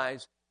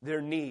recognize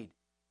their need.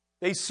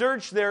 They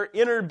search their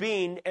inner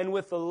being, and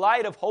with the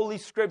light of Holy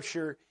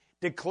Scripture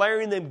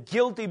declaring them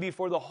guilty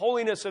before the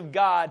holiness of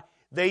God,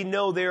 they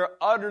know they are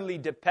utterly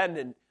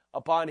dependent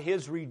upon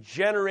His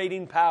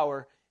regenerating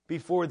power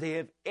before they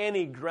have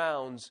any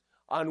grounds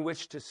on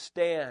which to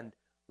stand,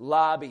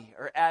 lobby,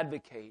 or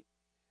advocate.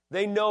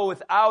 They know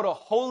without a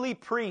holy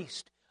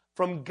priest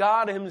from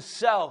God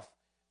Himself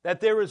that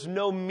there is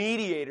no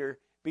mediator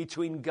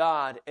between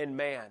God and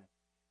man.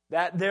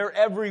 That their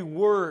every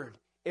word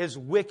is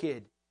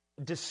wicked,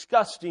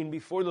 disgusting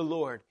before the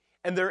Lord,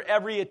 and their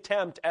every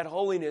attempt at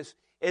holiness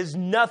is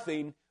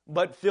nothing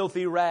but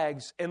filthy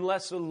rags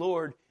unless the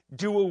Lord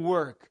do a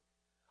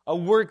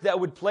work that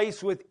would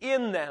place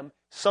within them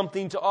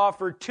something to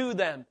offer to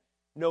them.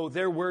 No,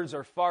 their words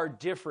are far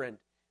different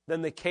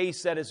than the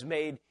case that is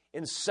made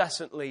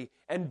incessantly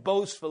and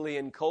boastfully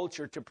in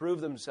culture to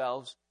prove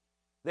themselves.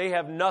 They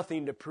have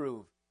nothing to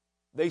prove.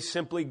 They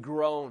simply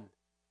groan.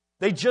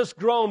 They just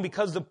groan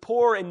because the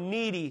poor and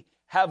needy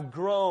have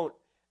groaned.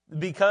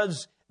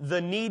 Because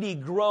the needy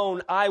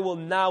groan, I will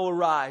now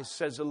arise,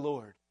 says the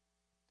Lord.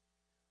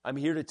 I'm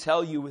here to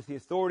tell you with the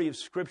authority of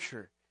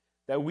Scripture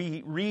that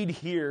we read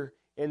here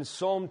in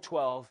Psalm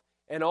 12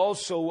 and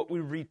also what we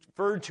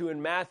referred to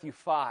in Matthew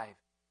 5,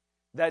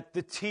 that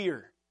the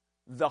tear,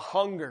 the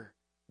hunger,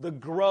 the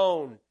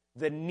groan,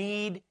 the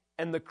need,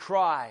 and the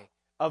cry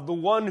of the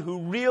one who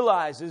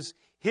realizes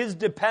his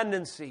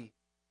dependency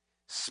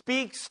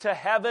speaks to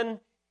heaven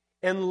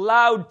in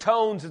loud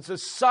tones. It's a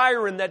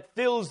siren that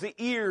fills the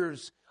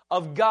ears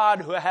of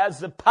God who has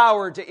the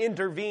power to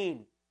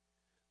intervene.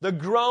 The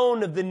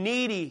groan of the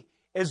needy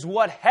is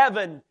what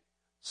heaven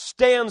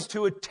stands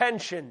to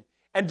attention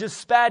and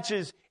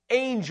dispatches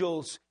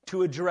angels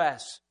to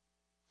address.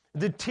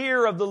 The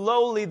tear of the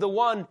lowly, the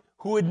one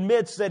who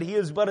admits that he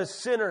is but a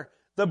sinner,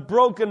 the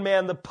broken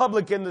man, the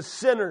publican, the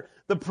sinner,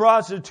 the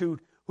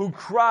prostitute, who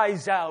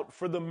cries out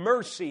for the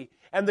mercy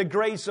and the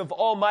grace of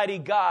Almighty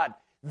God.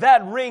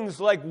 That rings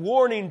like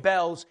warning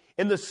bells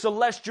in the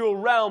celestial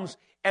realms,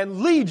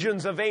 and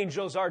legions of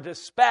angels are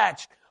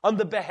dispatched on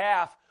the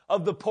behalf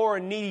of the poor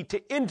and needy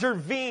to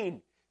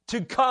intervene,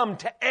 to come,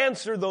 to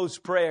answer those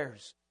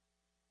prayers.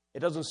 It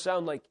doesn't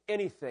sound like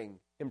anything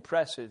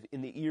impressive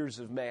in the ears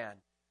of man,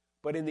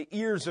 but in the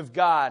ears of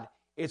God,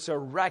 it's a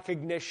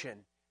recognition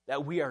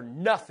that we are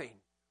nothing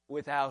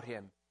without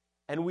Him,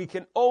 and we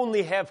can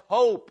only have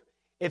hope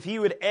if He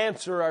would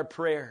answer our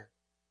prayer.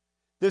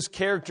 This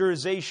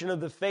characterization of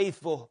the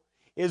faithful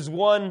is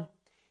one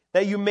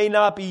that you may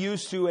not be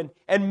used to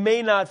and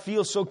may not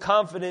feel so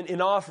confident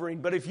in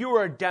offering. But if you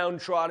are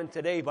downtrodden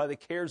today by the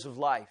cares of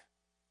life,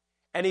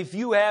 and if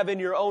you have in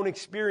your own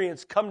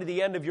experience come to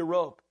the end of your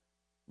rope,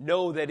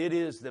 know that it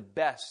is the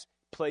best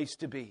place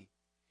to be.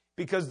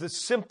 Because the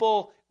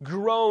simple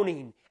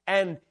groaning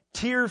and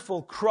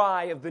tearful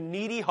cry of the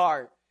needy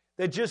heart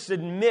that just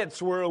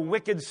admits we're a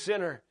wicked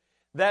sinner,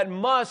 that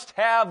must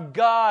have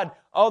God,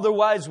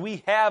 otherwise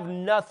we have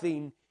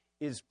nothing,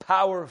 is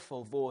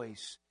powerful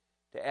voice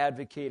to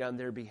advocate on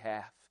their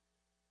behalf.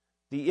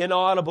 The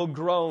inaudible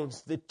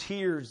groans, the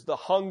tears, the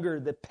hunger,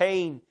 the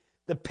pain,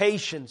 the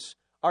patience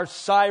are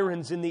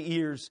sirens in the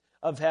ears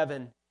of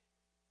heaven.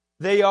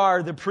 They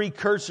are the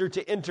precursor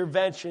to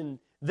intervention.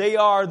 They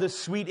are the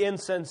sweet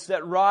incense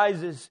that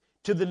rises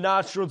to the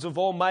nostrils of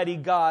Almighty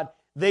God.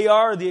 They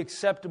are the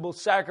acceptable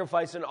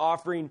sacrifice and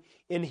offering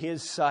in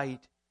His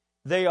sight.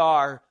 They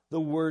are the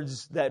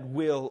words that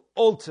will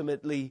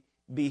ultimately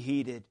be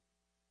heeded.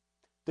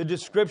 The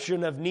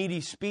description of needy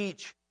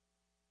speech,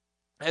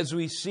 as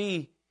we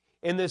see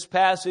in this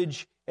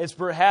passage, is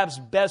perhaps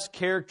best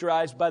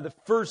characterized by the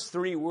first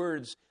three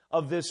words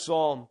of this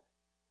psalm.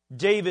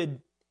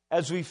 David,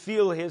 as we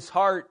feel his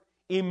heart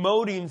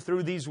emoting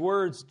through these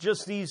words,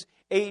 just these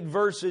 8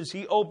 verses,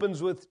 he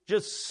opens with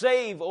just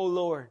save, O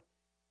Lord.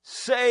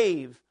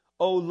 Save,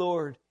 O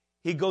Lord.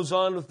 He goes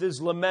on with his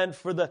lament,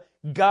 for the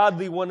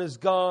godly one is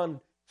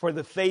gone, for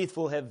the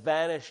faithful have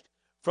vanished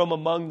from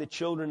among the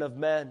children of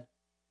men.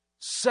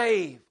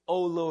 Save,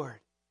 O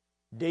Lord.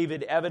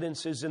 David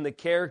evidences in the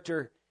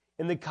character,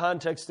 in the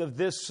context of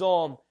this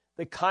psalm,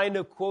 the kind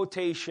of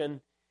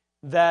quotation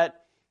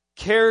that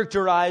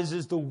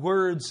characterizes the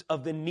words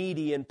of the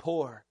needy and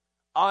poor.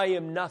 I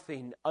am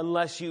nothing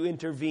unless you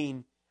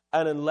intervene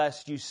and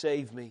unless you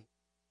save me.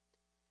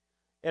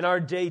 In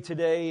our day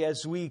today,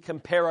 as we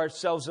compare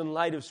ourselves in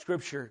light of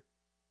Scripture,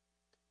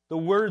 the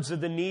words of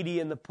the needy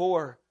and the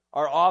poor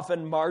are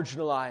often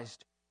marginalized.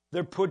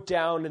 They're put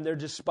down and they're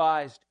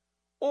despised.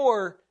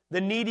 Or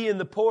The needy and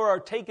the poor are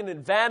taken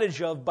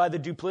advantage of by the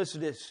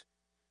duplicitous.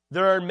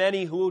 There are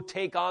many who will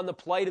take on the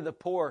plight of the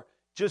poor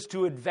just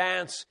to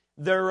advance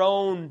their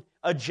own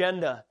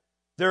agenda.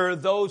 There are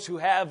those who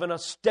have an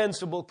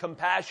ostensible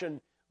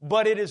compassion,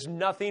 but it is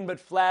nothing but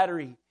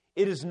flattery.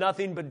 It is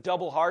nothing but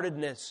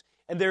double-heartedness.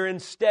 And they're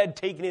instead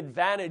taking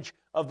advantage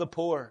of the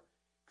poor,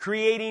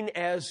 creating,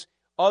 as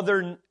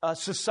other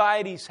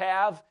societies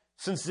have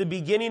since the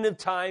beginning of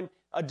time,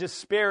 a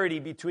disparity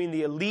between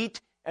the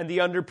elite and the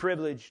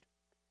underprivileged.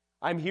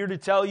 I'm here to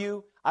tell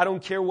you, I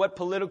don't care what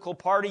political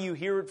party you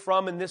hear it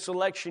from in this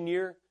election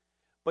year,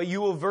 but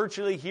you will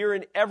virtually hear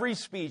in every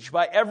speech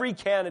by every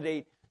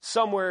candidate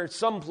somewhere,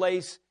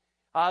 someplace,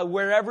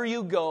 wherever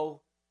you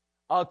go,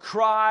 a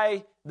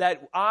cry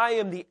that I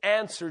am the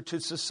answer to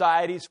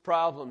society's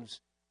problems.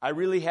 I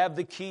really have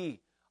the key.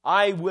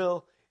 I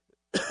will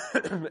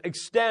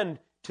extend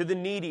to the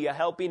needy a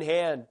helping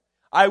hand.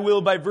 I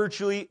will, by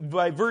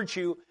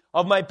virtue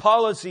of my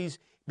policies,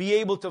 be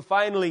able to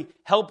finally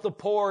help the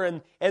poor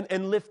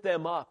and lift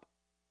them up.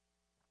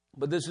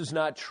 But this is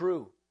not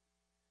true.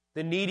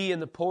 The needy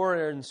and the poor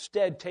are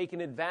instead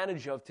taken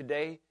advantage of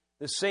today,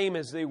 the same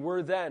as they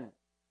were then.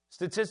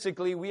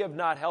 Statistically, we have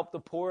not helped the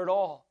poor at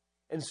all.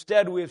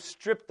 Instead, we have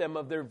stripped them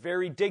of their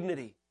very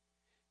dignity.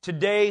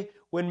 Today,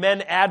 when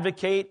men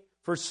advocate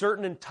for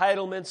certain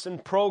entitlements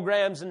and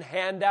programs and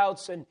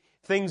handouts and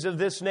things of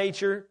this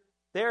nature,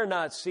 they're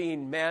not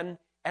seeing men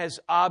as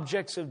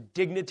objects of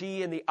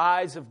dignity in the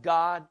eyes of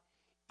God,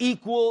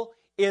 equal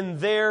in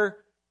the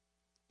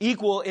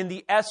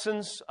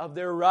essence of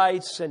their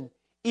rights and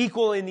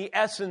equal in the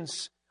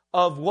essence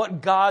of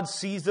what God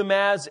sees them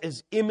as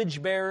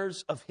image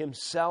bearers of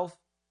Himself.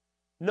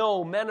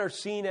 No, men are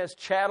seen as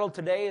chattel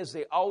today, as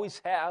they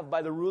always have,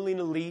 by the ruling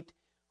elite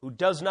who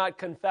does not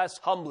confess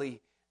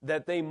humbly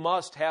that they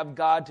must have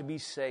God to be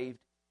saved.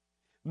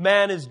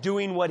 Man is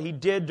doing what he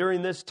did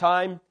during this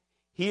time.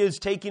 He is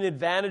taking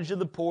advantage of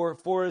the poor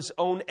for his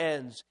own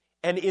ends,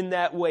 and in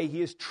that way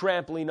he is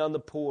trampling on the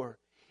poor.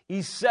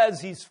 He says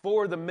he's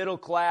for the middle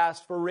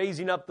class, for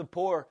raising up the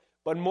poor,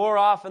 but more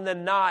often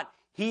than not,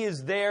 he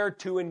is there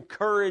to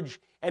encourage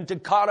and to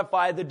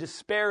codify the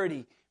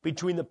disparity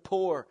between the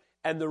poor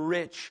and the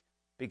rich,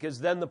 because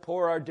then the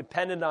poor are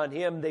dependent on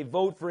him. They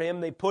vote for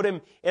him. They put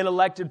him in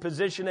elected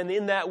position, and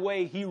in that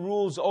way, he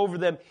rules over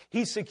them.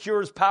 He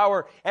secures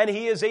power, and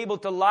he is able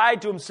to lie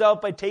to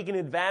himself by taking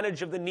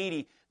advantage of the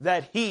needy,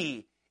 that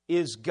he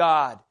is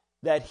God,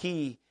 that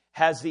he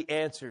has the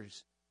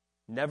answers.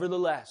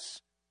 Nevertheless,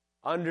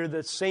 under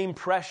the same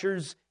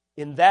pressures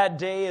in that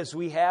day as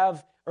we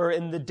have, or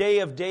in the day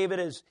of David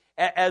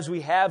as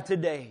we have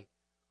today,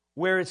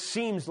 where it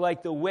seems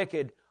like the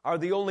wicked are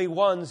the only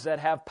ones that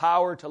have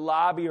power to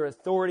lobby or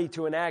authority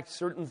to enact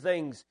certain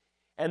things,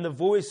 and the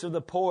voice of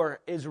the poor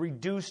is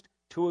reduced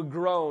to a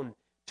groan,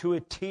 to a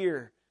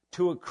tear,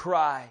 to a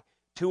cry,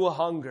 to a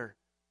hunger.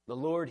 The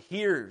Lord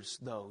hears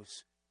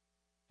those,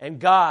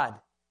 and God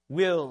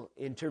will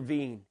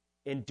intervene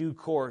in due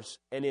course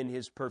and in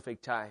His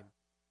perfect time.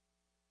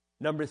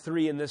 Number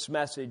 3 in this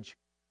message,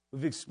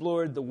 we've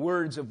explored the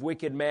words of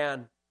wicked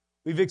man.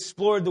 We've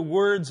explored the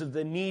words of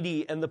the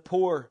needy and the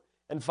poor.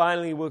 And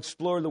finally, we'll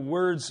explore the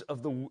words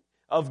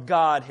of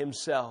God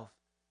Himself,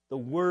 the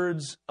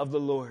words of the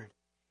Lord.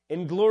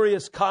 In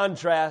glorious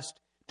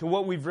contrast to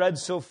what we've read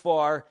so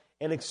far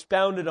and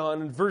expounded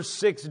on, in verse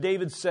 6,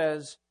 David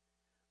says,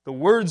 "The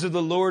words of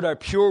the Lord are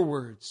pure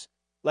words,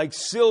 like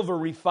silver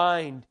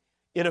refined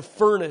in a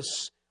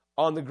furnace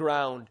on the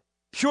ground,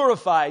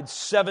 purified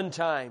 7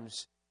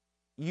 times.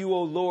 You,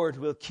 O Lord,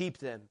 will keep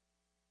them.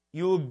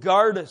 You will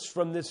guard us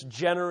from this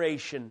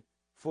generation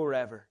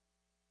forever."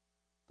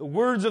 The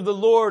words of the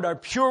Lord are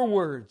pure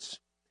words,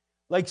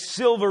 like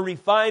silver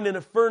refined in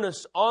a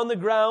furnace on the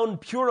ground,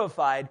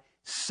 purified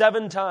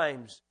 7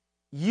 times.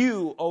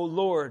 You, O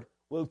Lord,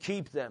 will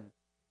keep them.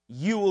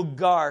 You will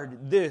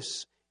guard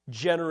this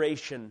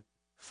generation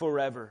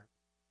forever.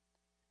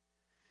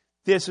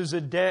 This is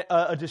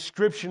a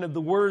description of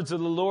the words of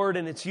the Lord,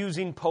 and it's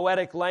using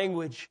poetic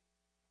language.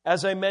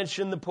 As I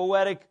mentioned, the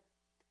poetic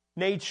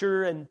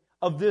nature and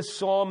of this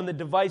psalm and the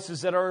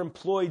devices that are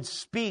employed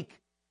speak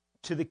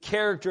to the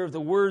character of the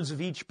words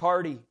of each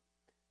party.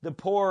 The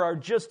poor are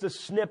just a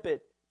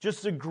snippet,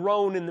 just a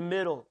groan in the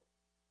middle.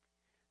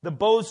 The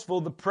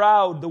boastful, the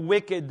proud, the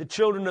wicked, the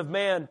children of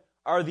man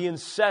are the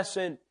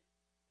incessant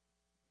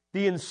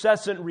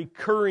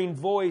recurring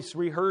voice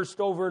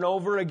rehearsed over and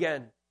over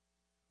again.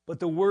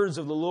 But the words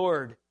of the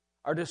Lord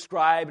are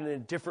described in a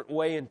different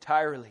way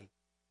entirely.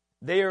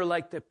 They are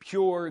like the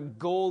pure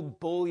gold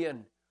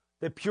bullion,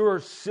 the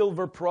pure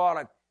silver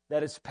product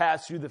that is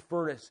passed through the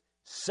furnace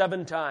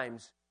 7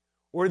 times.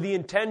 Or the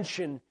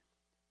intention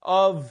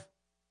of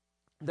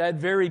that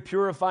very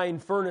purifying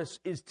furnace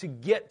is to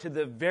get to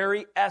the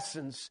very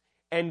essence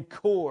and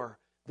core,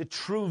 the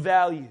true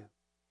value,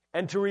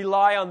 and to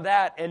rely on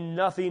that and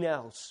nothing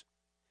else.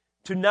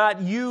 To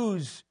not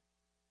use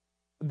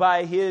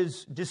by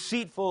his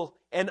deceitful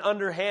and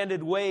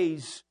underhanded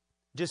ways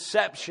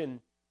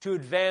deception to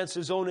advance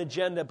his own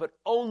agenda, but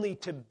only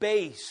to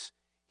base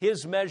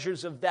his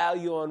measures of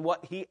value on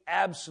what he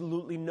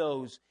absolutely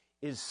knows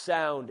is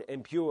sound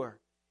and pure.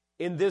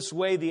 In this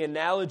way, the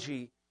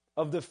analogy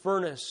of the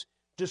furnace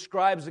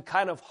describes the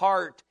kind of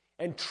heart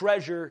and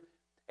treasure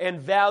and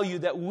value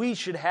that we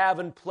should have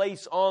and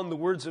place on the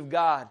words of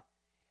God,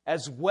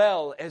 as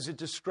well as it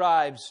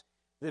describes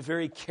the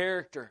very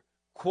character,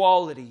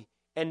 quality,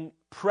 and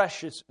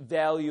precious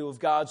value of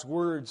God's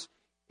words,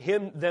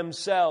 Him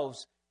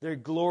themselves, their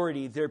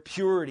glory, their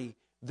purity,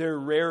 their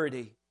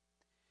rarity.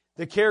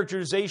 The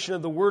characterization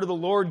of the word of the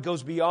Lord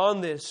goes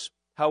beyond this,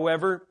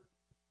 however.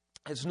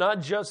 It's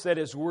not just that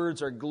His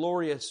words are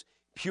glorious,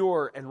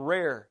 pure, and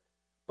rare,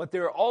 but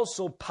they're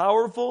also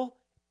powerful,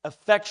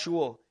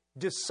 effectual,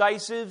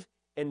 decisive,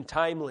 and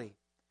timely.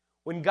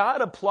 When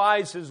God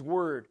applies His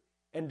word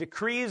and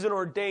decrees and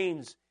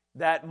ordains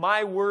that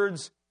my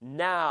words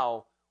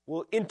now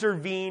will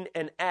intervene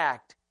and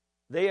act,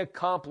 they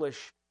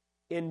accomplish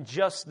in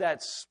just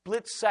that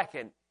split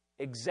second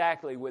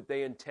exactly what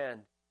they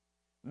intend.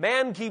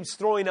 Man keeps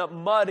throwing up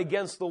mud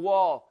against the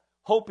wall,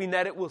 hoping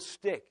that it will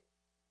stick.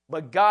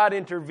 But God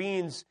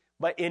intervenes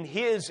in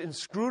His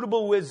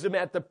inscrutable wisdom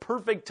at the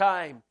perfect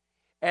time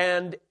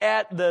and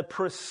at the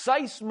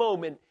precise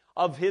moment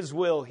of His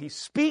will. He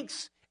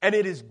speaks and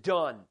it is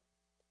done.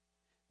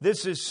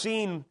 This is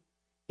seen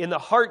in the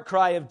heart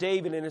cry of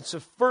David, and it's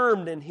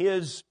affirmed in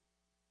his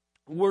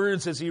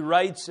words as he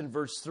writes in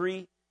verse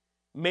 3,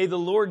 "May the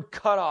Lord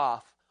cut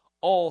off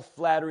all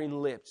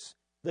flattering lips,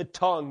 the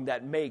tongue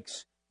that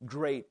makes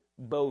great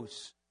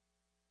boasts."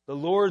 The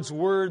Lord's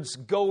words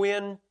go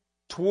in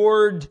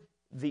toward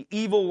the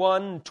evil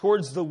one,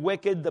 towards the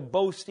wicked, the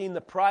boasting,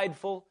 the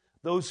prideful,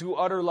 those who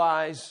utter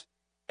lies,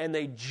 and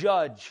they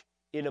judge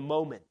in a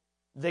moment.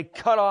 They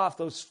cut off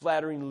those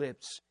flattering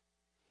lips,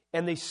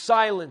 and they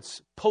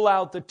silence, pull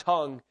out the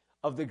tongue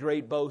of the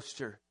great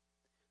boaster.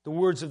 The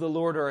words of the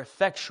Lord are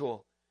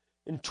effectual,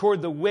 and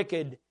toward the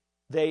wicked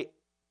they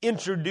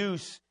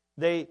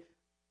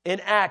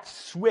enact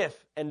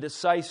swift and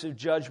decisive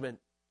judgment.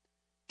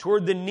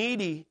 Toward the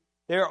needy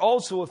they are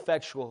also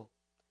effectual,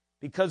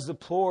 because the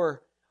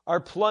poor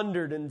are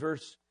plundered. In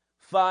verse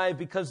 5,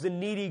 because the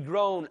needy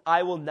groan,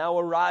 "I will now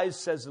arise,"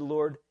 says the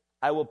Lord.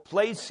 "I will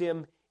place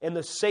him in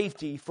the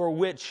safety for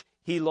which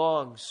he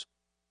longs."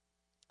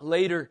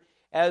 Later,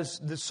 as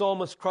the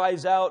psalmist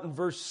cries out in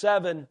verse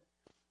 7,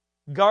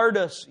 "Guard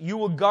us, you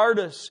will guard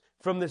us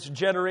from this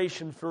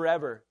generation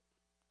forever.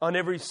 On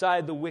every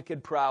side the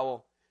wicked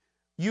prowl.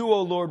 You,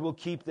 O Lord, will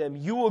keep them.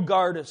 You will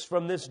guard us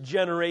from this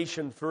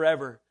generation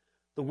forever."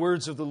 The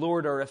words of the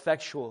Lord are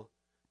effectual.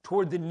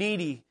 Toward the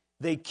needy,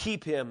 they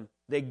keep him,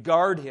 they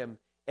guard him,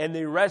 and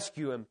they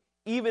rescue him.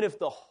 Even if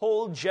the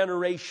whole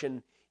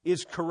generation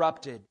is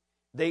corrupted,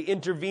 they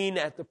intervene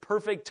at the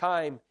perfect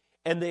time,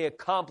 and they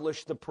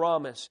accomplish the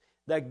promise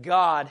that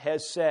God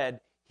has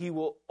said He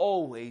will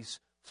always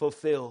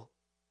fulfill.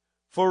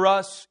 For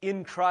us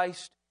in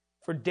Christ,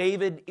 for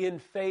David in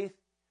faith,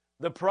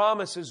 the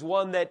promise is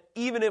one that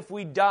even if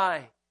we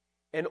die,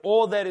 and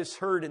all that is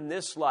heard in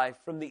this life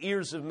from the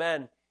ears of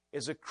men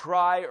is a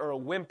cry or a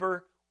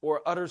whimper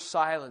or utter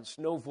silence,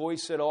 no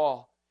voice at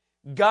all,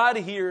 God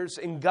hears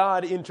and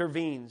God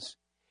intervenes.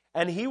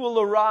 And He will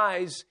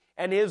arise,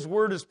 and His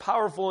word is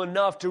powerful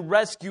enough to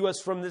rescue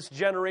us from this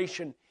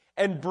generation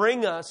and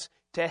bring us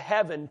to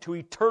heaven, to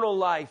eternal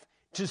life,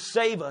 to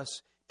save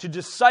us, to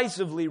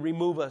decisively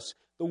remove us.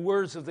 The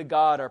words of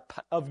God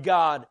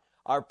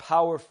are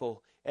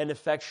powerful and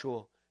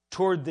effectual,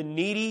 toward the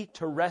needy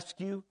to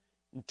rescue,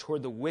 and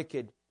toward the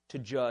wicked to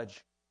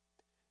judge.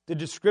 The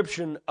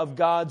description of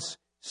God's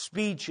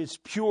speech is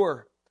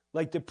pure,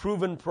 like the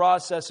proven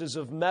processes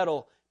of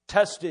metal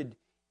tested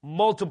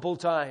multiple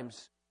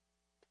times.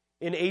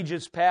 In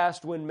ages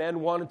past, when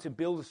men wanted to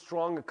build a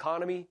strong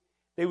economy,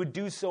 they would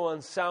do so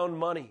on sound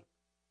money.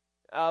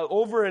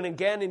 Over and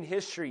again in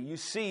history, you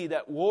see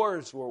that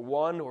wars were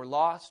won or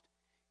lost,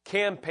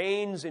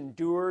 campaigns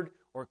endured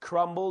or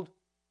crumbled,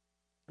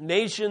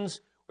 nations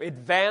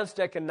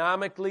advanced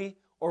economically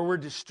or were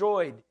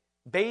destroyed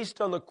based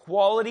on the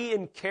quality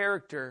and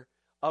character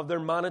of their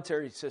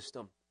monetary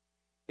system.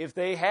 If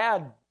they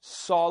had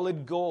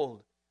solid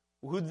gold,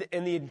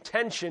 and the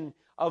intention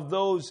of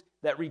those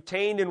that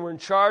retained and were in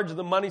charge of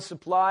the money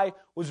supply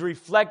was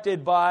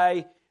reflected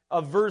by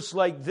a verse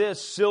like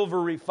this: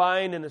 "Silver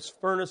refined in a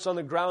furnace on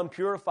the ground,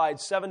 purified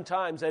 7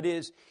 times." That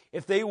is,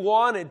 if they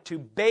wanted to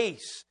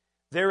base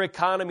their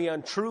economy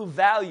on true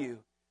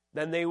value,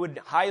 then they would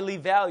highly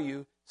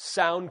value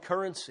sound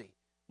currency,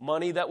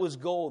 money that was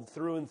gold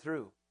through and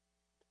through.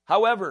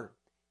 However,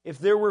 if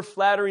there were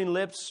flattering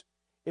lips,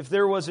 if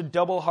there was a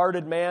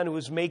double-hearted man who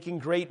was making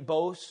great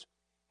boasts,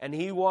 and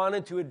he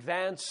wanted to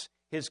advance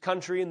his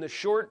country in the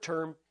short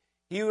term,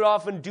 he would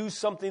often do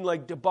something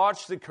like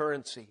debauch the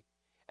currency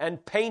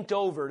and paint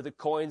over the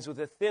coins with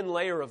a thin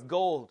layer of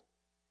gold.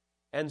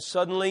 And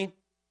suddenly,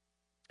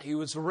 he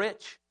was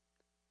rich.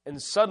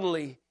 And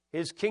suddenly,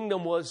 his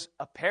kingdom was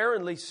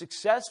apparently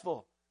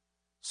successful.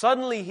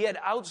 Suddenly, he had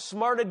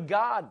outsmarted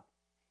God.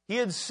 He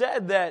had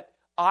said that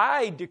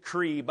I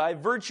decree by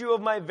virtue of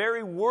my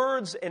very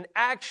words and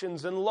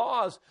actions and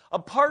laws,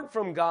 apart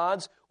from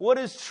God's, what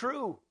is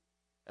true.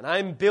 And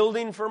I'm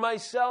building for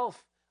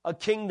myself a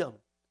kingdom.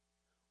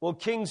 Well,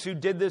 kings who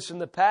did this in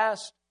the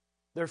past,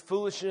 their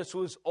foolishness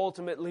was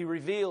ultimately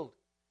revealed.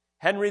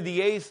 Henry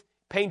VIII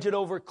painted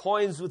over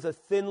coins with a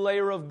thin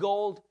layer of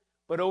gold,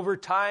 but over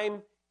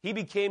time, he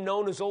became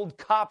known as Old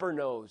Copper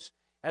Nose,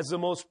 as the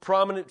most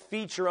prominent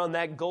feature on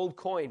that gold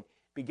coin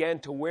began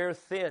to wear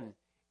thin,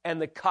 and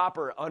the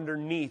copper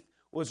underneath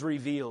was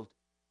revealed.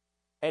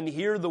 And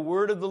here the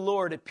word of the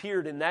Lord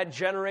appeared in that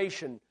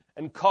generation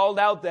and called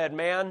out that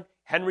man,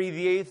 Henry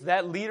VIII,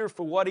 that leader,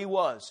 for what he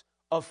was,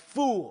 a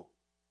fool.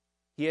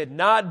 He had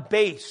not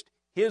based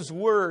his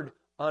word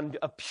on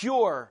a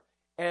pure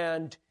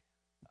and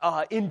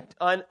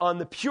on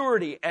the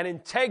purity and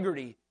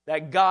integrity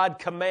that God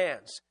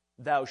commands.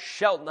 Thou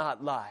shalt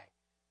not lie.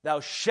 Thou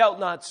shalt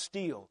not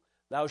steal.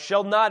 Thou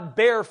shalt not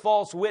bear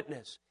false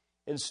witness.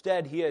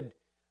 Instead,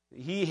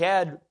 he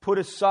had put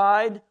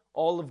aside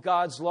all of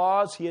God's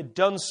laws. He had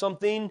done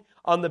something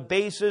on the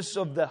basis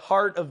of the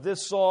heart of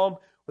this psalm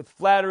with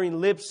flattering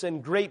lips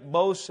and great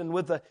boasts, and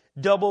with a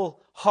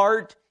double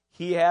heart,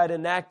 he had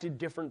enacted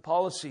different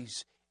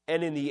policies.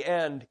 And in the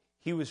end,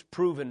 he was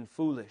proven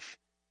foolish.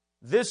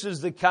 This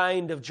is the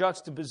kind of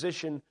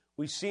juxtaposition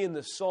we see in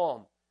the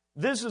psalm.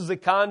 This is the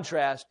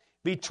contrast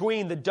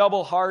between the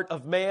double heart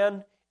of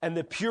man and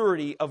the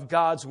purity of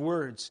God's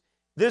words.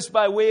 This,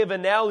 by way of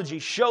analogy,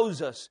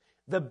 shows us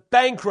the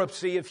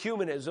bankruptcy of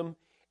humanism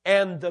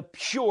and the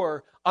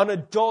pure,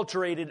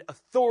 unadulterated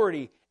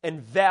authority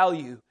and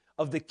value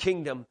of the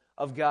kingdom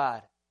of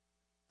God.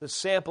 The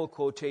sample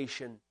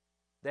quotation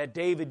that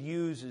David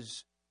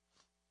uses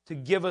to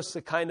give us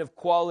the kind of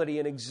quality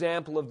and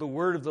example of the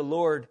word of the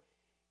Lord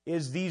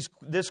is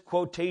this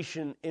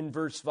quotation in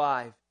verse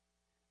 5.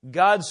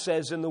 God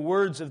says in the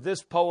words of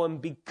this poem,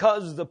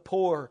 because the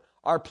poor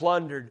are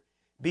plundered,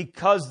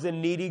 because the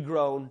needy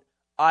groan,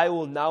 I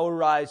will now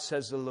arise,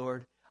 says the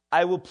Lord.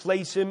 I will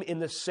place him in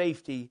the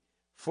safety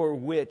for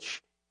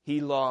which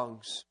he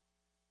longs.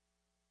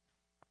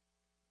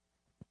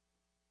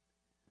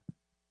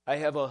 I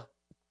have a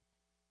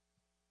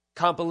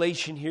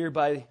compilation here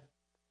by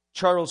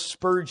Charles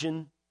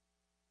Spurgeon,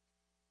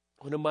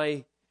 one of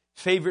my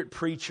favorite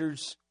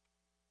preachers.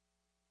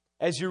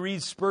 As you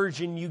read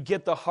Spurgeon, you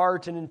get the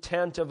heart and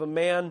intent of a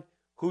man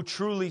who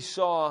truly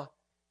saw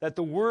that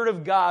the Word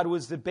of God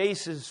was the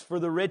basis for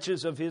the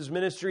riches of his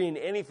ministry and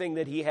anything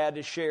that he had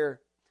to share.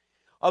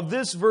 Of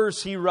this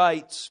verse he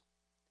writes,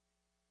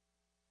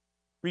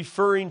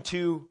 referring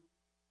to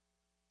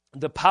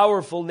the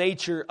powerful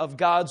nature of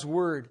God's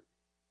Word,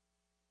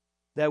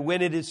 that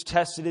when it is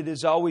tested, it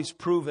is always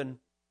proven.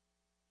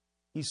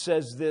 He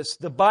says this,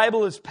 the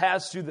Bible has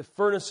passed through the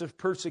furnace of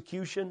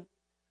persecution,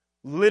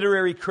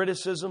 literary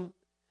criticism,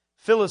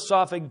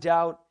 philosophic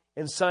doubt,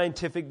 and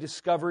scientific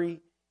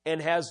discovery,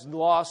 and has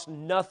lost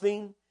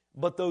nothing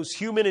but those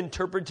human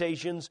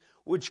interpretations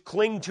which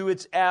cling to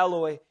its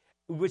alloy,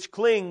 which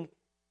cling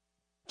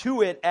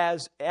to it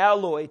as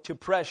alloy to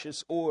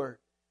precious ore.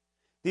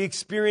 The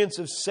experience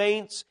of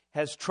saints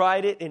has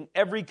tried it in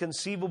every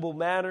conceivable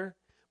manner,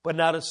 but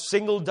not a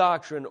single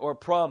doctrine or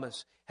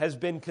promise has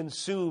been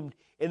consumed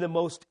in the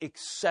most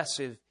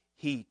excessive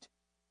heat.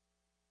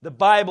 The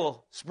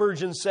Bible,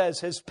 Spurgeon says,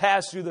 has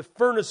passed through the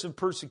furnace of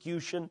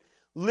persecution,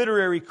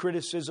 literary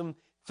criticism,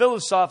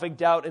 philosophic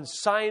doubt, and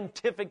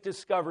scientific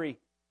discovery.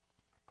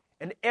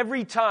 And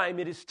every time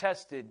it is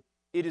tested,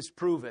 it is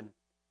proven.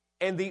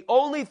 And the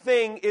only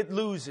thing it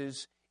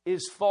loses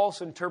is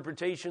false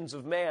interpretations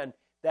of man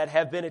that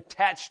have been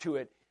attached to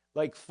it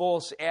like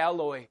false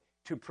alloy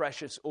to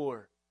precious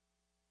ore.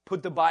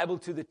 Put the Bible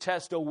to the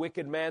test, O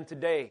wicked man,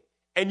 today,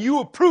 and you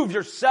will prove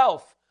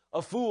yourself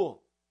a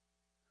fool.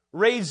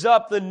 Raise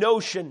up the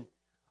notion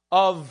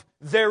of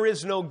there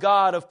is no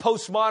God, of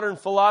postmodern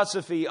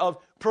philosophy, of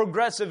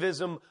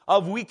progressivism,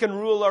 of we can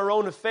rule our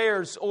own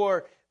affairs,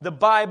 or the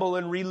Bible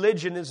and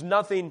religion is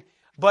nothing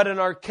but an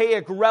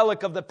archaic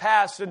relic of the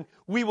past, and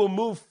we will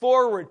move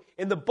forward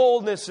in the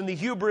boldness and the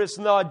hubris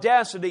and the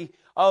audacity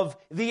of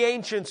the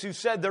ancients who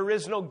said, there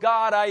is no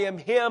God, I am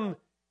Him.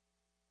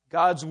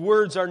 God's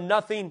words are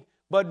nothing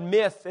but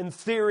myth and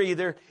theory.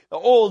 They're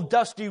old,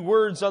 dusty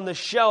words on the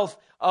shelf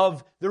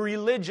of the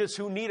religious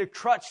who need a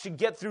crutch to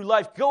get through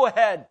life. Go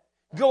ahead,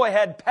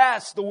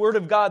 pass the Word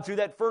of God through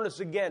that furnace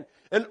again.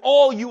 And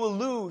all you will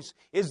lose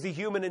is the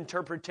human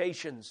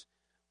interpretations.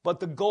 But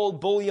the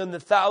gold bullion, the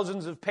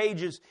thousands of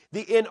pages,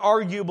 the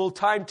inarguable,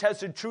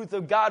 time-tested truth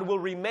of God will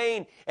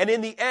remain. And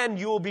in the end,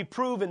 you will be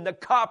proven the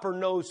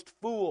copper-nosed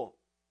fool.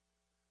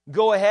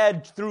 Go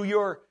ahead through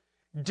your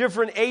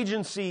different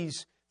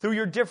agencies, through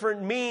your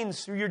different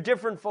means, through your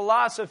different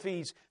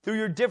philosophies, through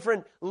your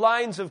different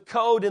lines of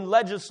code and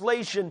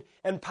legislation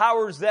and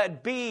powers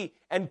that be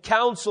and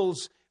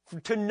councils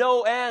to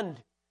no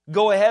end.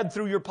 Go ahead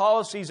through your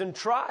policies and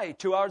try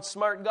to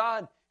outsmart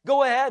God.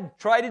 Go ahead,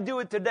 try to do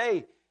it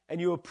today. And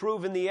you will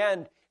prove in the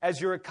end,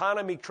 as your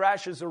economy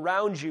crashes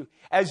around you,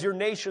 as your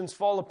nations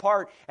fall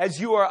apart, as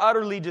you are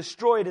utterly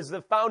destroyed, as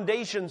the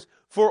foundations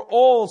for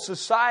all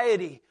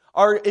society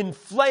are in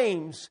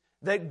flames,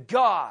 that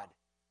God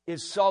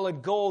is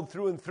solid gold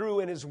through and through,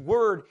 and His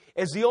Word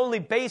is the only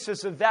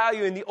basis of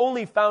value and the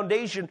only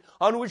foundation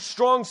on which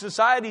strong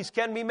societies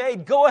can be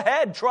made. Go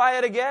ahead, try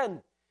it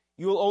again.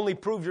 You will only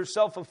prove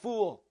yourself a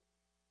fool.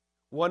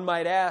 One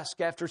might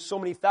ask, after so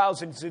many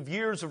thousands of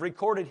years of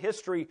recorded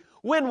history,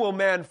 when will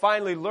man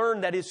finally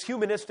learn that his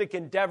humanistic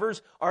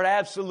endeavors are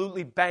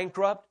absolutely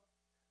bankrupt?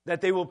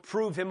 That they will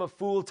prove him a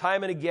fool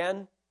time and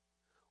again?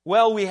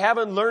 Well, we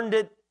haven't learned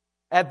it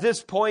at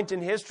this point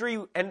in history,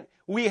 and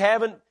we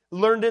haven't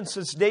learned it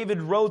since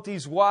David wrote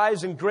these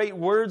wise and great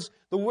words.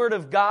 The Word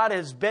of God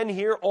has been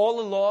here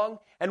all along,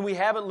 and we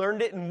haven't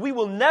learned it, and we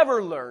will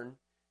never learn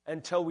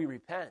until we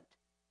repent.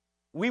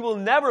 We will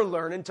never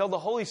learn until the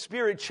Holy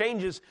Spirit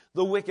changes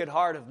the wicked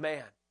heart of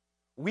man.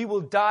 We will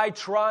die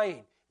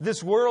trying.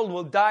 This world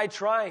will die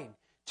trying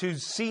to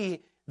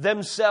see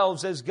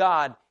themselves as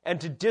God and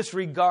to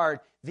disregard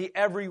the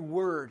every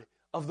word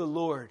of the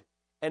Lord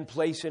and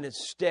place in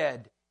its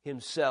stead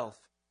Himself.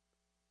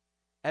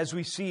 As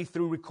we see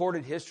through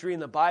recorded history in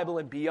the Bible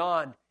and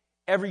beyond,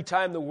 every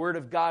time the Word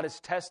of God is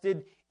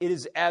tested, it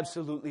is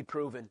absolutely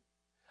proven.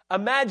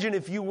 Imagine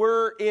if you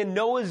were in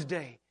Noah's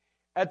day,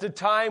 at the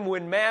time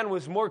when man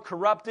was more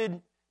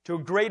corrupted to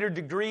a greater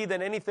degree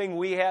than anything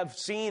we have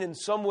seen in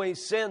some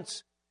ways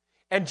since,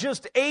 and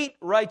just 8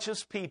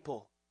 righteous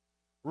people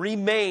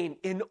remain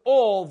in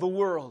all the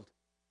world.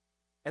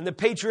 And the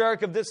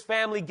patriarch of this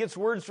family gets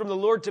words from the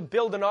Lord to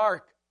build an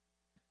ark,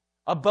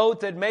 a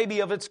boat that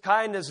maybe of its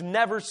kind has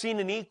never seen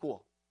an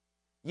equal.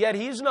 Yet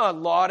he's not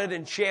lauded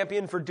and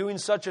championed for doing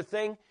such a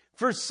thing.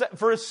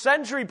 For a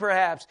century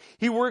perhaps,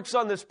 he works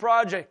on this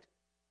project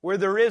where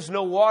there is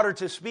no water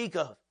to speak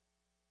of.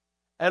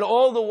 And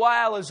all the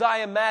while, as I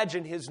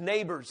imagine, his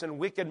neighbors and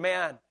wicked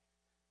man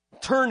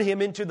turn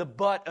him into the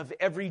butt of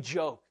every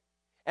joke.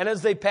 And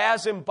as they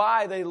pass him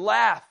by, they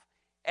laugh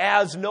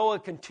as Noah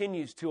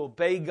continues to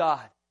obey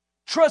God,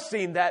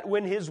 trusting that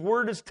when his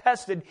word is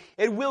tested,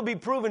 it will be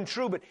proven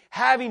true, but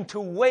having to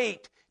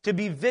wait to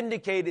be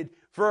vindicated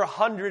for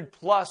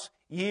 100+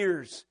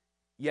 years.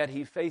 Yet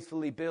he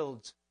faithfully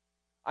builds.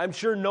 I'm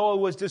sure Noah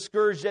was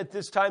discouraged at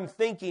this time,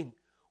 thinking,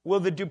 will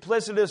the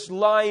duplicitous,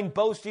 lying,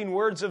 boasting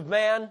words of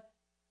man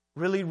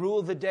really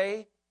rule the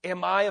day?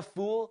 Am I a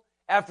fool?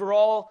 After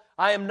all,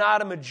 I am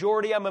not a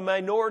majority, I'm a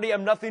minority.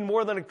 I'm nothing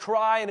more than a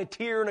cry and a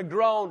tear and a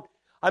groan.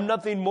 I'm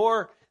nothing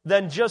more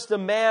than just a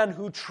man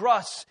who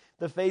trusts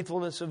the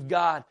faithfulness of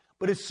God,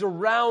 but is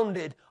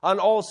surrounded on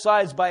all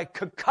sides by a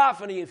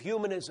cacophony of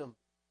humanism.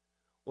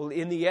 Well,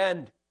 in the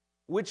end,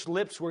 which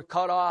lips were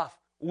cut off?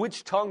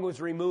 Which tongue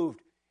was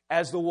removed?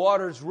 As the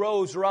waters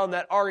rose around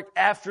that ark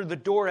after the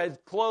door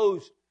had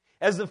closed,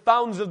 as the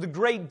fountains of the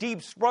great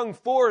deep sprung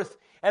forth,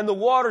 and the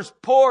waters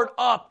poured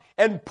up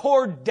and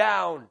poured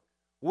down,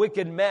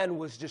 wicked man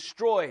was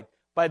destroyed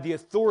by the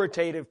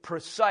authoritative,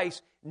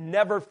 precise,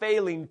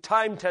 never-failing,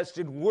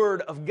 time-tested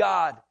Word of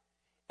God.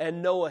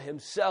 And Noah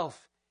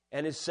himself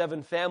and his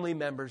 7 family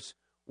members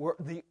were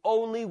the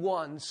only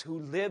ones who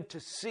lived to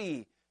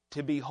see,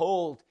 to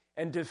behold,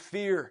 and to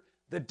fear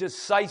the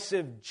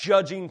decisive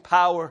judging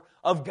power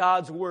of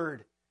God's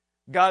Word.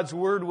 God's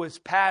Word was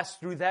passed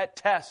through that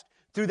test,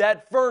 through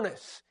that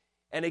furnace,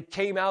 and it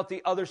came out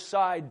the other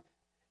side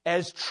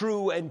as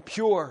true and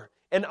pure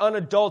and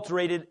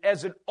unadulterated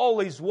as it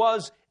always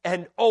was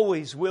and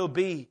always will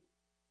be.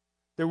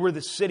 There were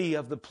the cities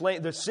of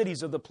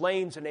the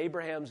plains in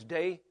Abraham's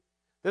day.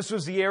 This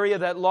was the area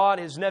that Lot,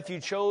 his nephew,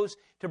 chose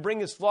to bring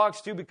his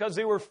flocks to because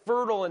they were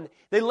fertile and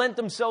they lent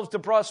themselves to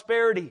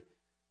prosperity.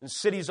 And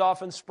cities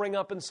often spring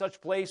up in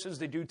such places,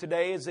 they do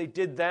today as they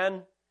did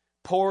then.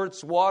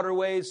 Ports,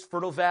 waterways,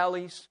 fertile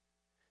valleys.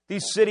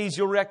 These cities,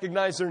 you'll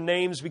recognize their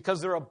names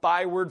because they're a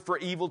byword for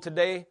evil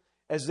today,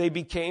 as they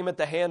became at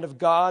the hand of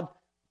God.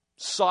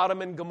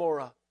 Sodom and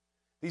Gomorrah.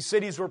 These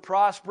cities were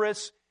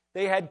prosperous.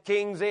 They had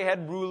kings, they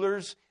had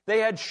rulers, they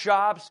had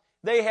shops,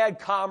 they had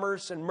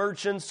commerce and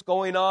merchants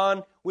going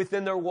on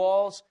within their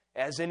walls,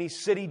 as any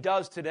city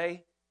does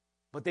today.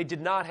 But they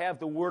did not have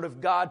the Word of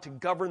God to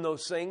govern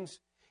those things.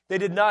 They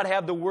did not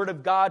have the Word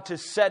of God to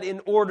set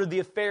in order the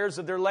affairs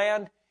of their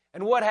land.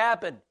 And what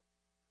happened?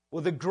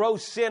 Well, the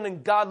gross sin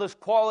and godless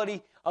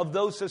quality of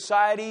those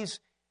societies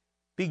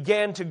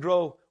began to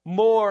grow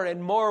more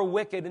and more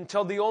wicked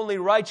until the only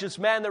righteous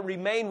man that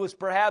remained was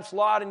perhaps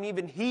Lot, and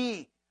even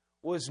he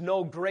was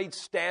no great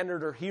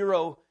standard or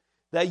hero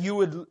that you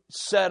would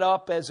set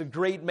up as a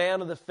great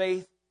man of the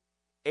faith.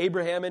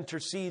 Abraham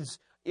intercedes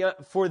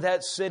for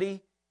that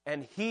city,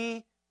 and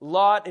he,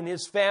 Lot, and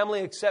his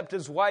family, except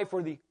his wife,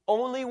 were the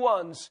only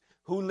ones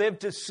who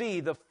lived to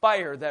see the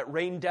fire that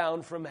rained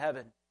down from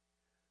heaven.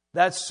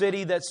 That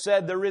city that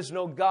said there is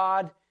no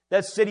God,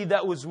 that city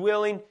that was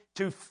willing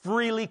to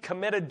freely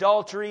commit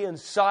adultery and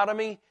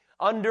sodomy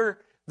under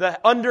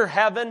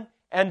heaven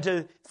and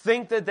to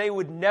think that they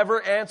would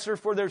never answer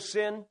for their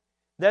sin.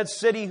 That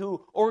city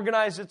who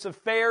organized its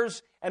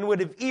affairs and would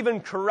have even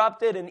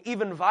corrupted and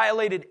even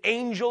violated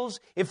angels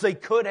if they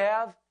could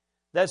have.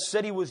 That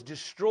city was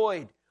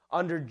destroyed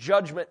under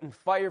judgment and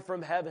fire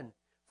from heaven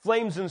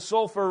flames and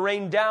sulfur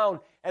rain down,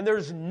 and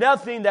there's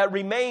nothing that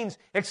remains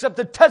except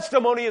the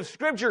testimony of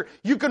Scripture.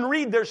 You can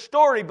read their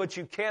story, but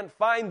you can't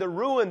find the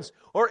ruins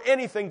or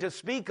anything to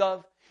speak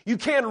of. You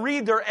can't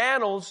read their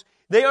annals.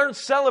 They aren't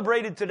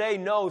celebrated today.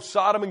 No,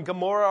 Sodom and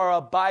Gomorrah are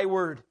a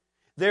byword.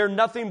 They're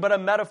nothing but a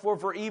metaphor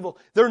for evil.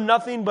 They're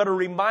nothing but a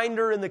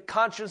reminder in the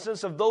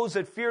consciousness of those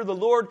that fear the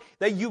Lord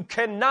that you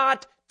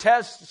cannot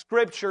test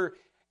Scripture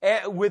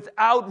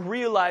without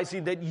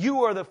realizing that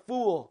you are the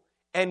fool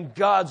and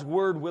God's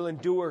word will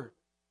endure.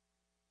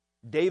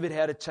 David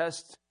had a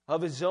test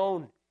of his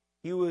own.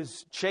 He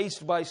was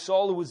chased by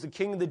Saul, who was the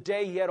king of the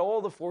day. He had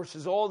all the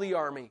forces, all the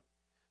army.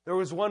 There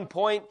was one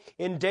point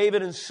in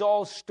David and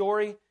Saul's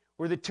story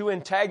where the two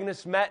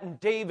antagonists met, and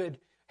David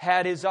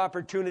had his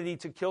opportunity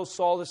to kill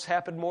Saul. This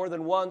happened more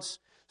than once.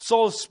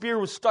 Saul's spear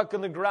was stuck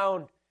in the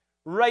ground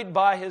right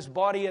by his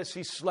body as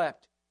he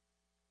slept.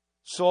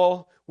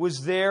 Saul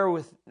was there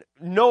with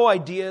no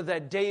idea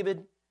that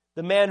David,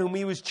 the man whom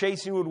he was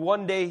chasing, would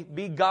one day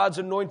be God's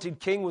anointed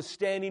king, was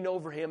standing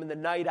over him in the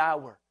night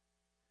hour.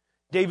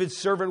 David's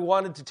servant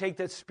wanted to take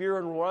that spear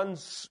and run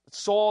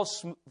Saul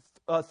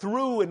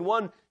through in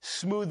one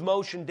smooth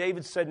motion.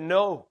 David said,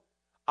 "No,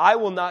 I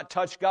will not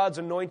touch God's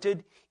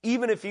anointed,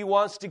 even if he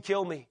wants to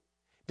kill me."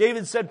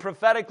 David said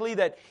prophetically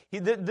that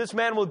this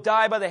man will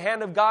die by the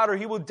hand of God, or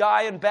he will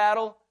die in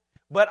battle.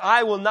 But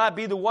I will not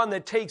be the one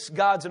that takes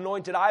God's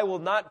anointed. I will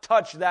not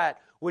touch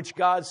that which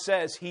God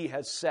says he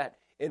has set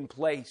in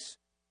place.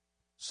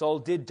 Saul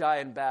did die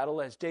in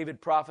battle, as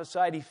David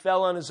prophesied. He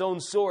fell on his own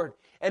sword.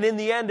 And in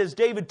the end, as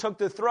David took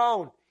the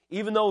throne,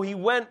 even though he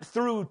went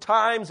through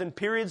times and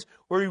periods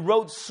where he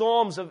wrote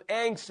psalms of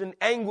angst and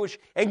anguish,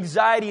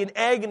 anxiety and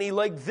agony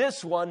like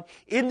this one,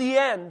 in the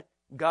end,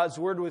 God's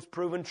word was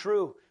proven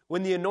true.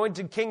 When the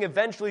anointed king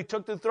eventually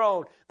took the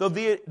throne,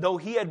 though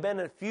he had been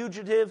a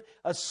fugitive,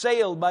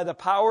 assailed by the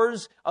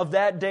powers of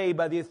that day,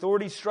 by the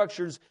authority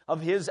structures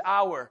of his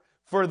hour,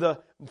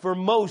 for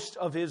most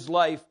of his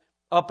life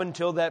up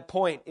until that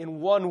point,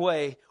 in one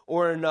way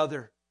or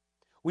another.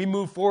 We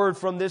move forward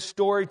from this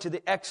story to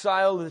the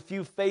exile of the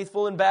few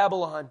faithful in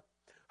Babylon.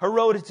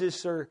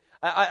 Herodotus,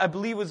 I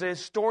believe was a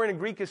historian, a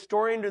Greek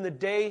historian during the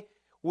day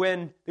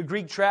when the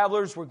Greek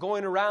travelers were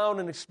going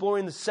around and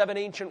exploring the 7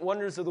 ancient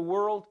wonders of the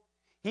world.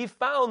 He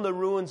found the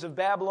ruins of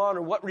Babylon,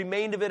 or what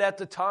remained of it at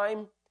the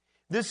time.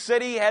 This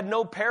city had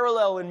no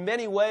parallel in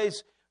many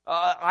ways.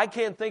 I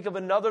can't think of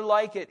another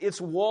like it.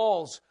 Its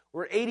walls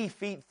were 80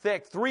 feet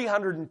thick,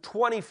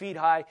 320 feet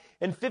high,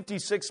 and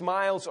 56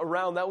 miles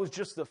around. That was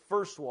just the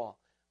first wall.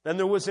 Then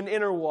there was an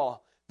inner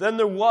wall. Then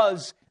there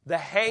was the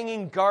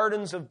hanging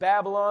gardens of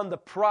Babylon, the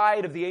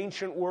pride of the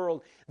ancient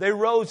world. They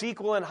rose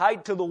equal in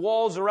height to the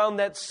walls around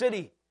that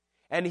city.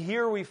 And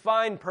here we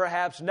find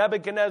perhaps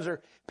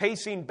Nebuchadnezzar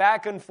pacing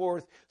back and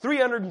forth,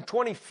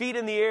 320 feet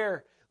in the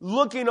air,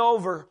 looking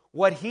over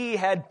what he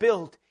had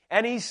built.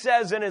 And he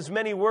says in as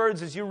many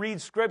words as you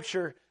read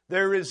Scripture,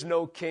 "There is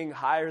no king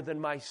higher than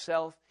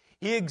myself."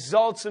 He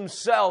exalts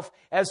himself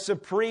as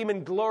supreme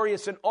and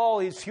glorious in all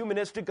his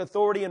humanistic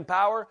authority and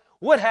power.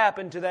 What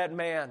happened to that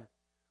man?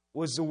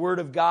 Was the word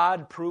of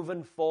God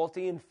proven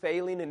faulty and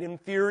failing and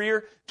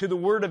inferior to the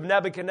word of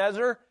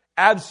Nebuchadnezzar?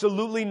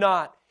 Absolutely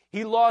not.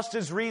 He lost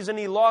his reason.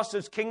 He lost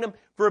his kingdom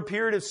for a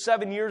period of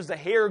 7 years. The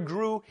hair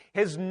grew.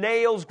 His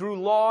nails grew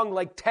long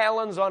like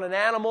talons on an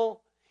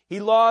animal. He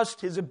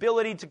lost his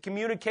ability to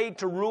communicate,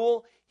 to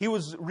rule. He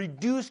was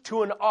reduced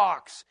to an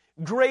ox,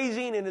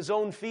 grazing in his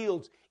own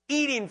fields,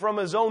 eating from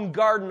his own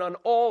garden on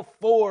all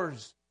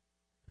fours,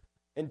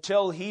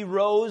 until he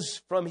rose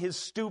from his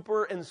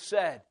stupor and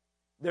said,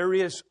 "There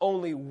is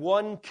only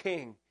one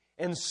king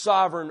and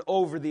sovereign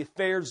over the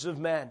affairs of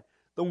men."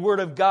 The word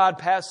of God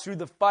passed through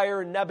the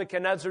fire in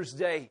Nebuchadnezzar's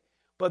day.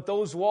 But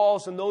those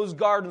walls and those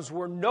gardens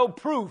were no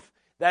proof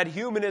that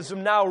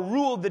humanism now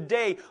ruled the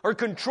day or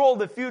controlled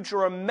the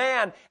future, or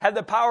man had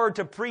the power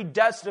to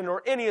predestine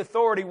or any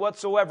authority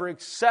whatsoever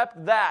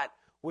except that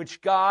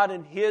which God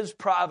in His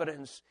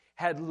providence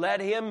had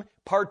let him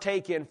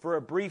partake in for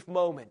a brief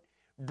moment,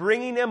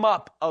 bringing him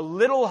up a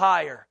little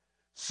higher.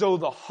 So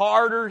the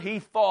harder he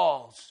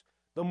falls,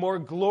 the more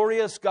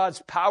glorious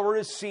God's power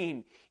is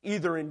seen,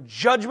 either in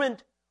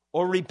judgment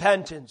or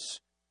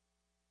repentance.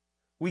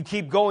 We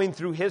keep going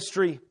through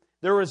history.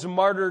 There was a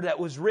martyr that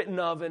was written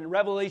of in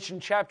Revelation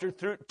chapter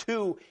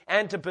 2,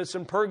 Antipas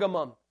in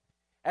Pergamum.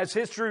 As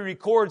history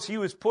records, he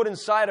was put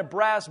inside a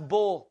brass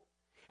bull,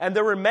 and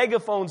there were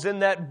megaphones in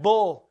that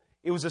bull.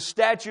 It was a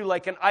statue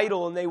like an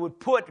idol, and they would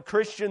put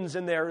Christians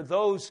in there,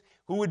 those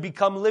who would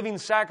become living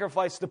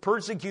sacrifice, the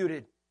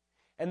persecuted.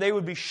 And they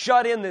would be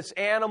shut in this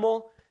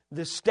animal,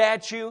 this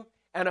statue,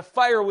 and a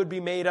fire would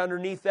be made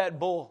underneath that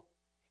bull.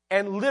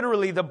 And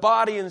literally the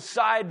body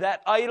inside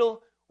that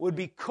idol would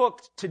be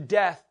cooked to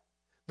death.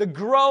 The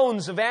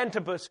groans of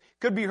Antipas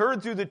could be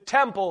heard through the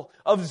temple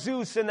of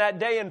Zeus in that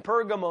day in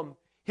Pergamum.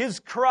 His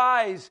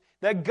cries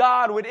that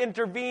God would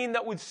intervene,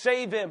 that would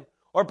save him,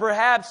 or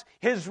perhaps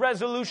his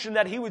resolution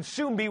that he would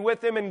soon be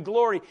with him in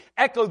glory,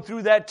 echoed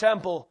through that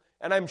temple.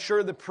 And I'm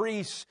sure the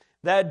priests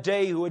that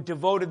day who had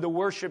devoted the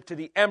worship to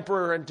the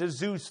emperor and to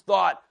Zeus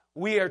thought,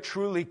 we are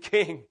truly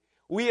king.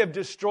 We have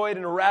destroyed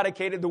and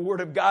eradicated the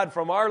Word of God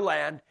from our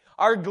land.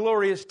 Our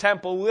glorious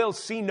temple will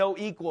see no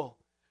equal.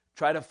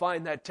 Try to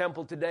find that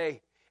temple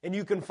today, and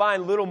you can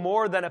find little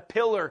more than a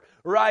pillar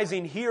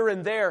rising here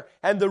and there,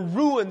 and the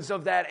ruins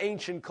of that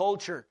ancient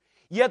culture.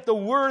 Yet the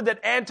word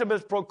that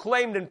Antipas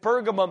proclaimed in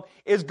Pergamum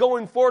is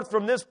going forth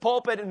from this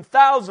pulpit in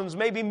thousands,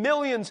 maybe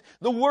millions,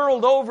 the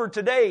world over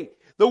today.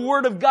 The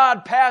Word of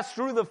God passed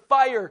through the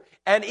fire,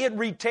 and it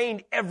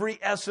retained every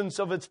essence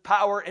of its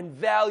power and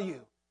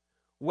value,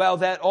 while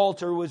that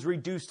altar was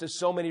reduced to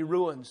so many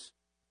ruins,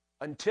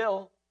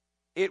 until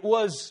it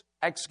was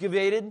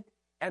excavated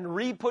and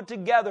re-put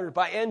together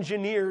by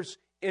engineers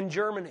in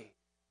Germany.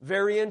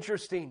 Very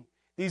interesting.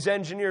 These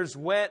engineers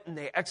went and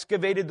they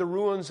excavated the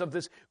ruins of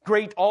this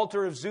great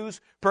altar of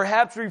Zeus,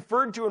 perhaps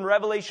referred to in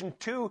Revelation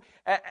 2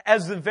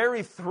 as the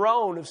very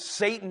throne of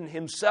Satan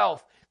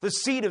himself, the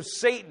seat of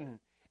Satan,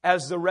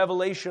 as the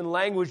Revelation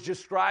language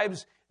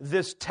describes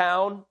this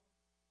town,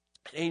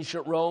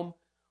 ancient Rome.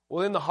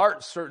 Well, in the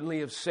heart,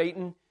 certainly, of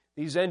Satan,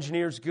 these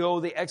engineers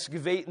go, they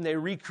excavate and they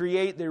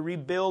recreate, they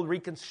rebuild,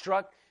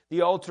 reconstruct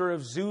the altar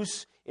of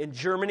Zeus in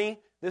Germany.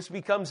 This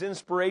becomes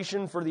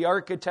inspiration for the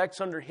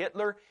architects under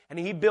Hitler, and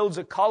he builds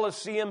a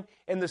Colosseum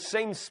in the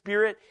same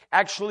spirit,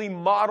 actually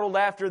modeled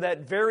after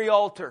that very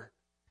altar.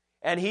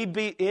 And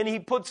he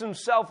puts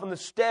himself in the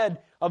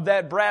stead of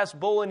that brass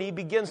bull, and he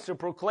begins to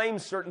proclaim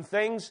certain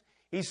things.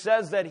 He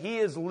says that he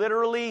is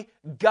literally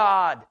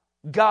God,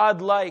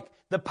 God-like,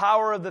 the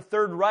power of the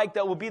Third Reich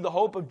that will be the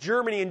hope of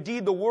Germany,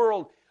 indeed the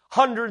world.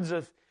 Hundreds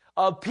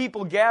of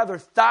people gather,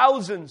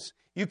 thousands.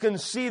 You can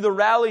see the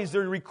rallies,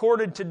 they're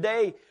recorded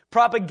today.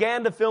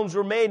 Propaganda films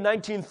were made in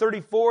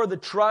 1934, The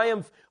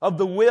Triumph of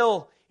the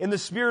Will, in the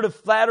spirit of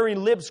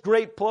flattering lips,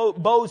 great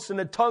boasts, and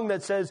a tongue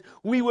that says,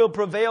 we will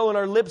prevail, and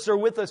our lips are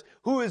with us.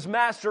 Who is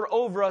master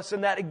over us?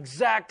 In that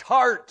exact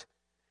heart,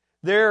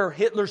 there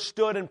Hitler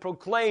stood and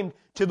proclaimed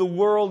to the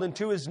world and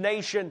to his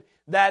nation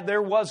that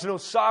there was no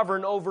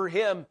sovereign over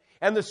him.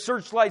 And the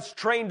searchlights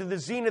trained to the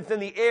zenith in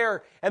the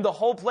air, and the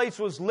whole place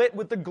was lit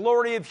with the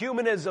glory of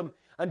humanism,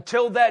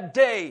 until that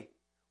day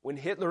when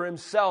Hitler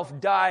himself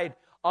died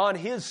on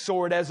his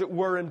sword, as it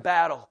were, in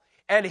battle.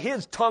 And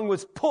his tongue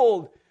was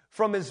pulled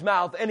from his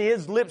mouth, and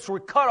his lips were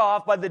cut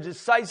off by the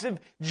decisive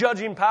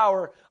judging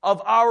power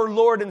of our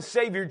Lord and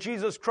Savior,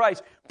 Jesus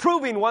Christ,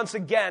 proving once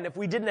again, if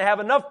we didn't have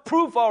enough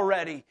proof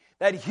already,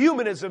 that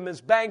humanism is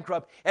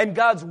bankrupt and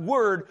God's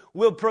Word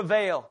will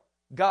prevail.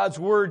 God's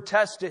Word,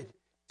 tested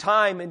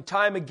time and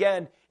time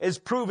again, is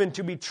proven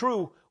to be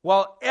true,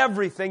 while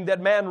everything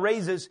that man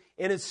raises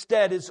in its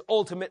stead is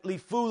ultimately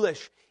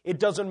foolish. It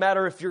doesn't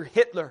matter if you're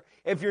Hitler,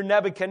 if you're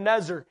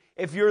Nebuchadnezzar,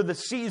 if you're the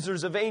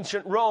Caesars of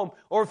ancient Rome,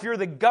 or if you're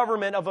the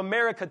government of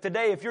America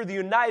today, if you're the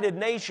United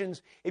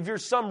Nations, if you're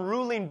some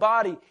ruling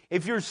body,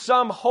 if you're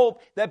some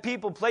hope that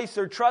people place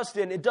their trust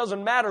in. It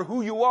doesn't matter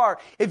who you are.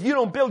 If you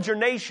don't build your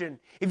nation,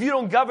 if you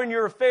don't govern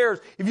your affairs,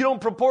 if you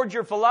don't purport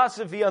your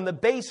philosophy on the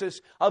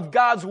basis of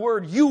God's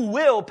Word, you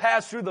will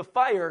pass through the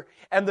fire,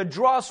 and the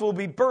dross will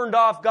be burned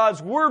off.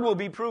 God's Word will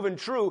be proven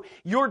true.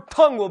 Your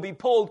tongue will be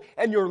pulled,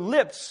 and your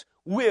lips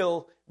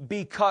will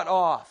be cut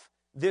off.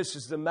 This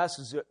is the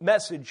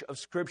message of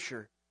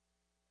Scripture.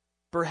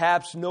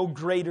 Perhaps no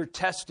greater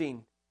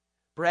testing,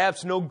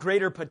 perhaps no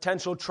greater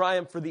potential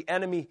triumph for the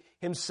enemy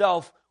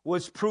himself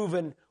was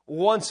proved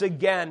once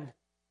again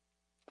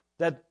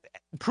that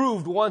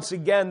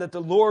the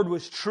Lord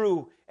was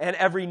true and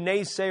every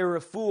naysayer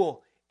a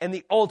fool, and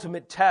the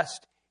ultimate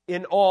test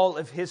in all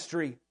of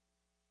history.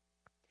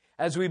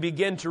 As we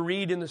begin to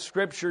read in the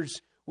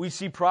Scriptures, we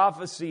see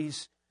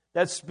prophecies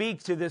that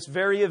speak to this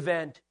very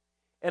event.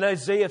 In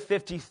Isaiah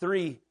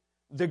 53,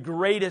 the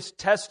greatest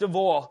test of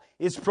all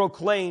is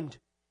proclaimed.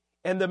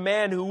 And the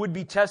man who would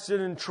be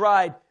tested and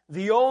tried,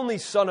 the only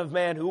Son of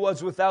Man who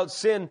was without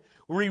sin,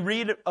 we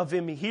read of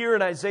him here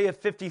in Isaiah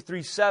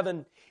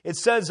 53:7. It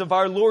says of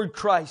our Lord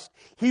Christ,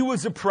 He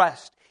was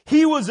oppressed,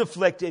 He was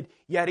afflicted,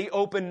 yet He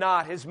opened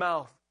not His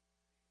mouth.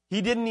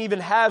 He didn't even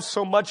have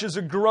so much as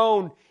a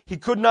groan. He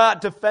could not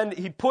defend.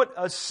 He put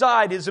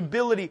aside His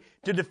ability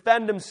to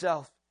defend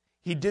Himself.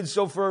 He did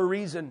so for a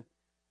reason.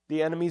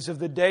 The enemies of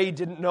the day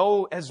didn't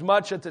know as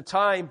much at the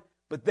time,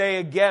 but they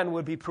again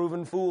would be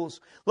proven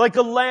fools. Like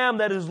a lamb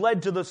that is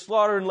led to the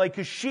slaughter, and like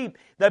a sheep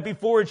that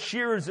before its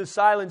shearers is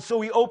silent, so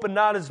He opened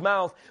not His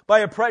mouth. By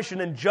oppression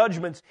and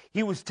judgments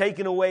He was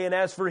taken away. And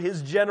as for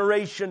His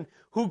generation,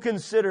 who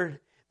considered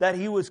that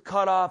He was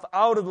cut off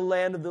out of the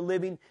land of the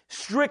living,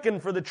 stricken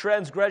for the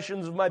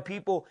transgressions of my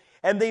people,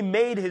 and they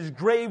made His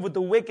grave with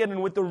the wicked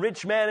and with the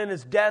rich man in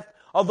his death,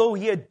 although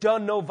He had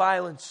done no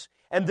violence,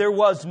 and there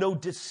was no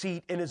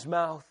deceit in His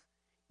mouth.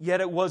 Yet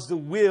it was the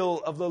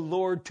will of the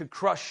Lord to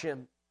crush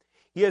Him.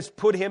 He has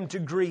put Him to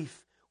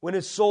grief. When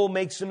His soul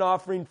makes an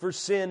offering for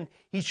sin,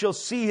 He shall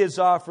see His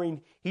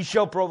offering. He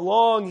shall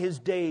prolong His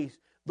days.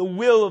 The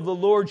will of the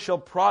Lord shall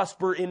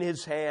prosper in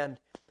His hand.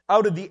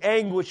 Out of the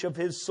anguish of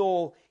His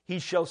soul, He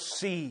shall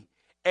see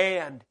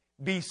and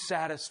be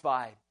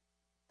satisfied.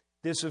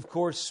 This, of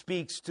course,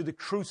 speaks to the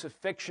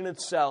crucifixion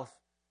itself.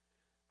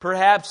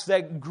 Perhaps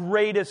that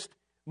greatest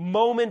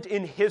moment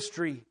in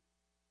history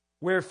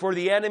where for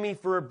the enemy,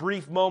 for a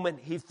brief moment,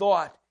 he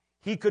thought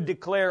he could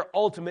declare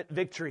ultimate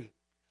victory.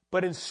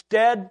 But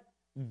instead,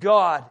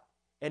 God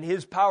and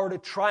His power to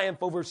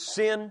triumph over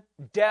sin,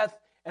 death,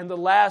 and the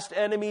last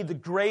enemy, the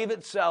grave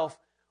itself,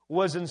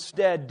 was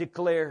instead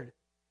declared.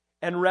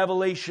 And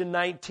Revelation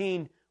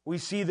 19, we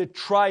see the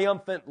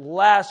triumphant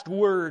last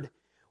word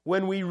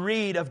when we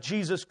read of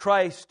Jesus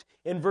Christ.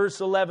 In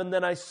verse 11,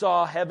 then I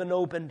saw heaven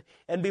opened,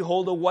 and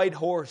behold a white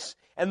horse,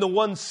 and the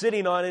one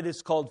sitting on it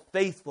is called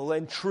Faithful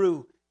and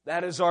True.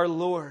 That is our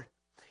Lord.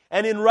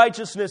 And in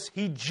righteousness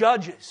He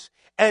judges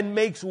and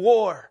makes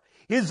war.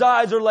 His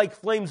eyes are like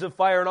flames of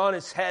fire, and on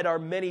His head are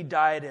many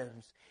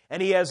diadems.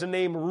 And He has a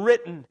name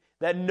written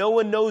that no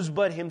one knows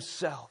but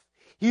Himself.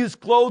 He is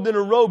clothed in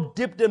a robe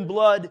dipped in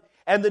blood,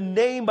 and the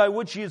name by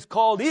which He is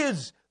called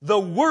is the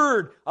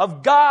Word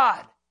of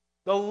God.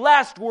 The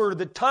last word,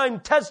 the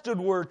time-tested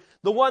word,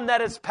 the one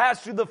that has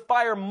passed through the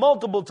fire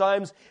multiple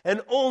times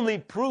and only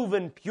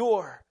proven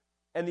pure.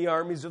 And the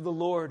armies of the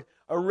Lord,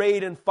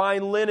 arrayed in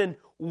fine linen,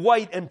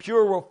 white and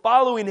pure, were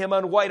following Him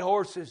on white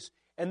horses.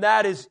 And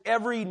that is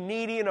every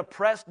needy and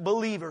oppressed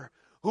believer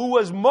who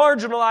was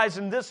marginalized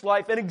in this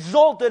life and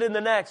exalted in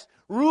the next,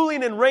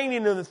 ruling and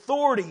reigning in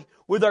authority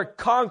with our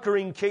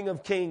conquering King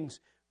of Kings.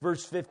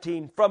 Verse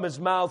 15, from His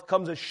mouth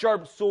comes a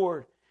sharp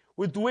sword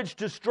with which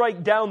to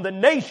strike down the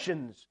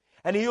nations,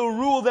 and He will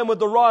rule them with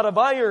the rod of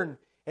iron,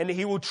 and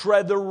He will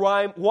tread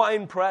the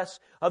winepress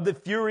of the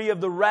fury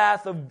of the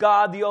wrath of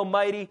God the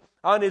Almighty.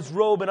 On His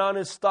robe and on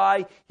His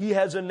thigh He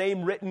has a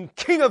name written,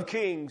 King of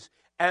Kings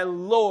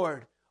and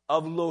Lord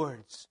of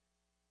Lords.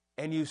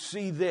 And you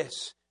see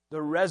this,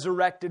 the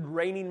resurrected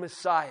reigning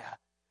Messiah,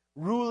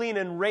 ruling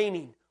and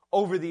reigning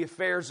over the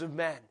affairs of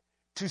men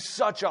to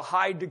such a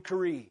high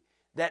degree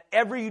that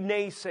every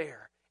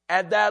naysayer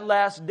at that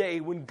last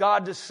day, when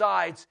God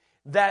decides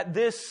that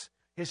this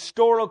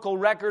historical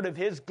record of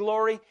His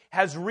glory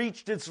has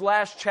reached its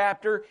last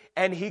chapter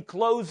and He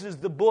closes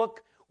the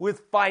book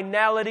with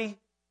finality,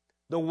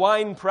 the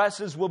wine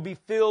presses will be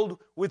filled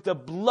with the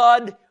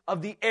blood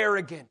of the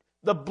arrogant,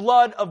 the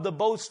blood of the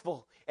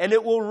boastful, and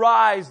it will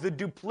rise, the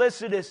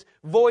duplicitous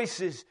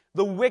voices,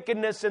 the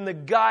wickedness and the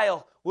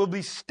guile will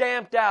be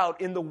stamped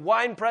out in the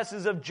wine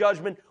presses of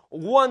judgment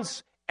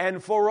once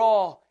and for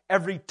all.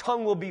 Every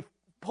tongue will be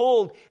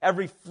pulled,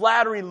 every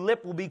flattering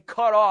lip will be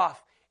cut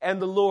off,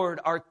 and the Lord,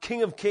 our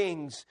King of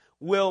Kings,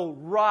 will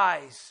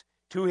rise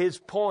to His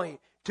point,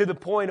 to the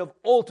point of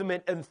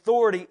ultimate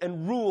authority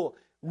and rule,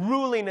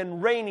 ruling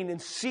and reigning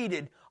and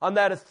seated on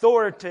that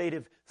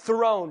authoritative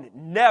throne,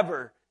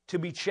 never to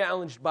be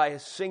challenged by a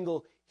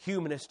single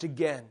humanist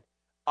again.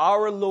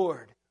 Our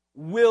Lord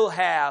will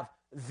have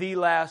the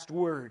last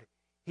word.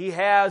 He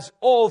has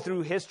all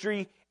through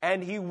history,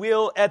 and He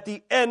will at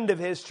the end of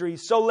history.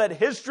 So let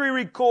history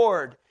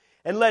record,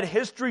 and let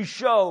history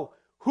show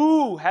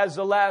who has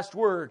the last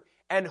word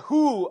and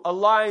who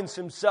aligns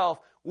himself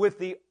with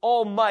the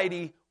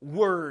almighty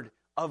Word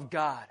of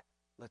God.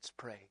 Let's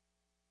pray.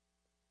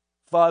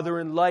 Father,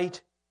 in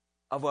light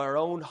of our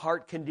own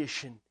heart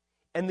condition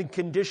and the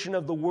condition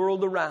of the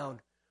world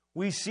around,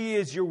 we see,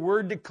 as Your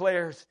Word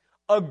declares,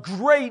 a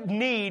great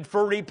need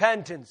for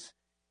repentance.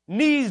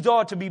 Knees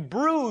ought to be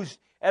bruised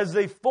as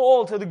they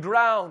fall to the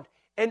ground,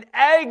 and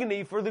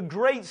agony for the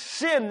great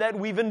sin that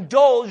we've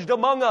indulged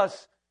among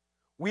us.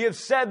 We have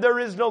said there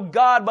is no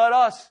God but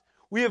us.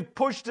 We have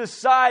pushed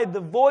aside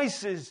the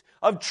voices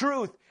of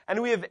truth,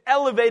 and we have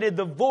elevated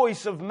the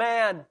voice of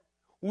man.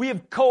 We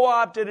have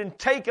co-opted and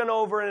taken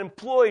over and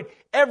employed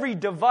every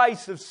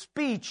device of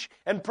speech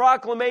and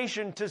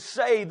proclamation to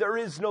say there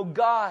is no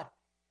God.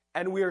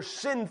 And we are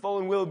sinful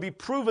and will be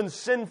proven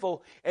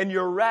sinful in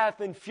Your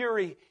wrath and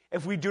fury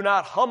if we do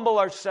not humble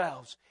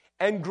ourselves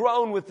and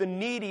groan with the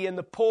needy and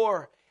the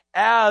poor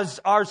as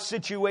our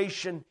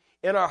situation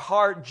in our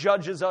heart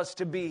judges us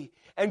to be,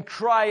 and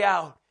cry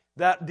out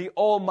that the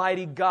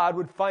Almighty God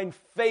would find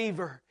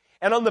favor,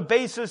 and on the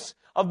basis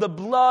of the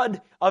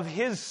blood of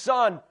His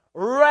Son,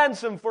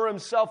 ransom for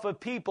Himself a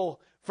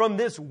people from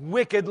this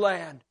wicked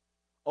land.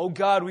 Oh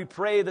God, we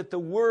pray that the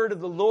word of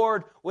the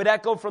Lord would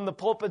echo from the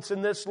pulpits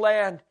in this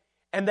land,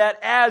 and that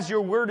as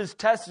Your word is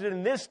tested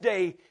in this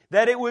day,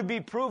 that it would be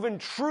proven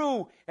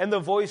true in the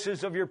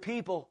voices of Your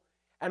people.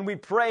 And we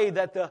pray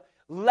that the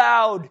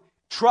loud,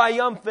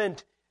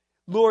 triumphant,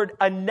 Lord,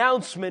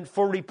 announcement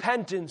for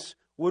repentance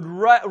would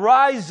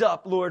rise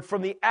up, Lord,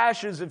 from the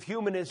ashes of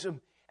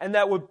humanism, and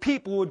that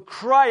people would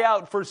cry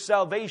out for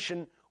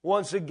salvation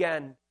once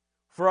again.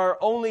 For our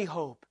only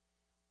hope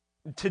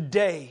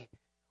today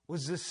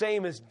was the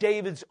same as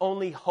David's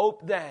only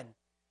hope then,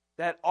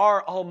 that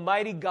our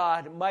Almighty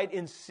God might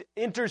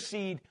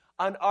intercede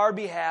on our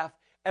behalf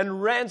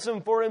and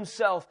ransom for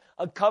Himself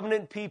a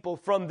covenant people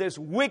from this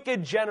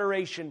wicked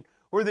generation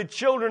where the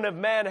children of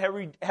man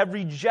have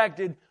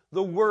rejected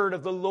the word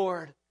of the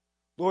Lord.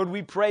 Lord,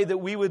 we pray that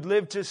we would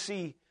live to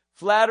see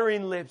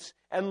flattering lips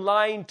and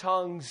lying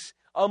tongues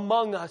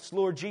among us,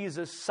 Lord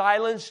Jesus,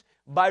 silenced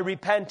by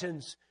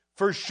repentance.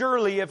 For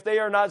surely if they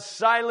are not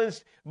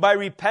silenced by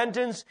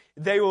repentance,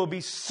 they will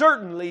be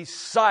certainly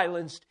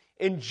silenced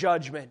in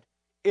judgment,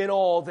 in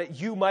all,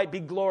 that you might be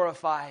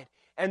glorified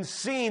and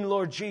seen,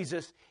 Lord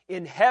Jesus,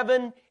 in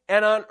heaven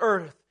and on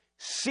earth,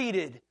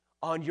 seated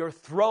on your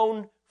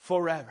throne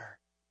forever.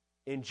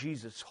 In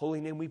Jesus'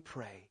 holy name we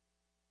pray.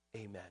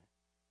 Amen.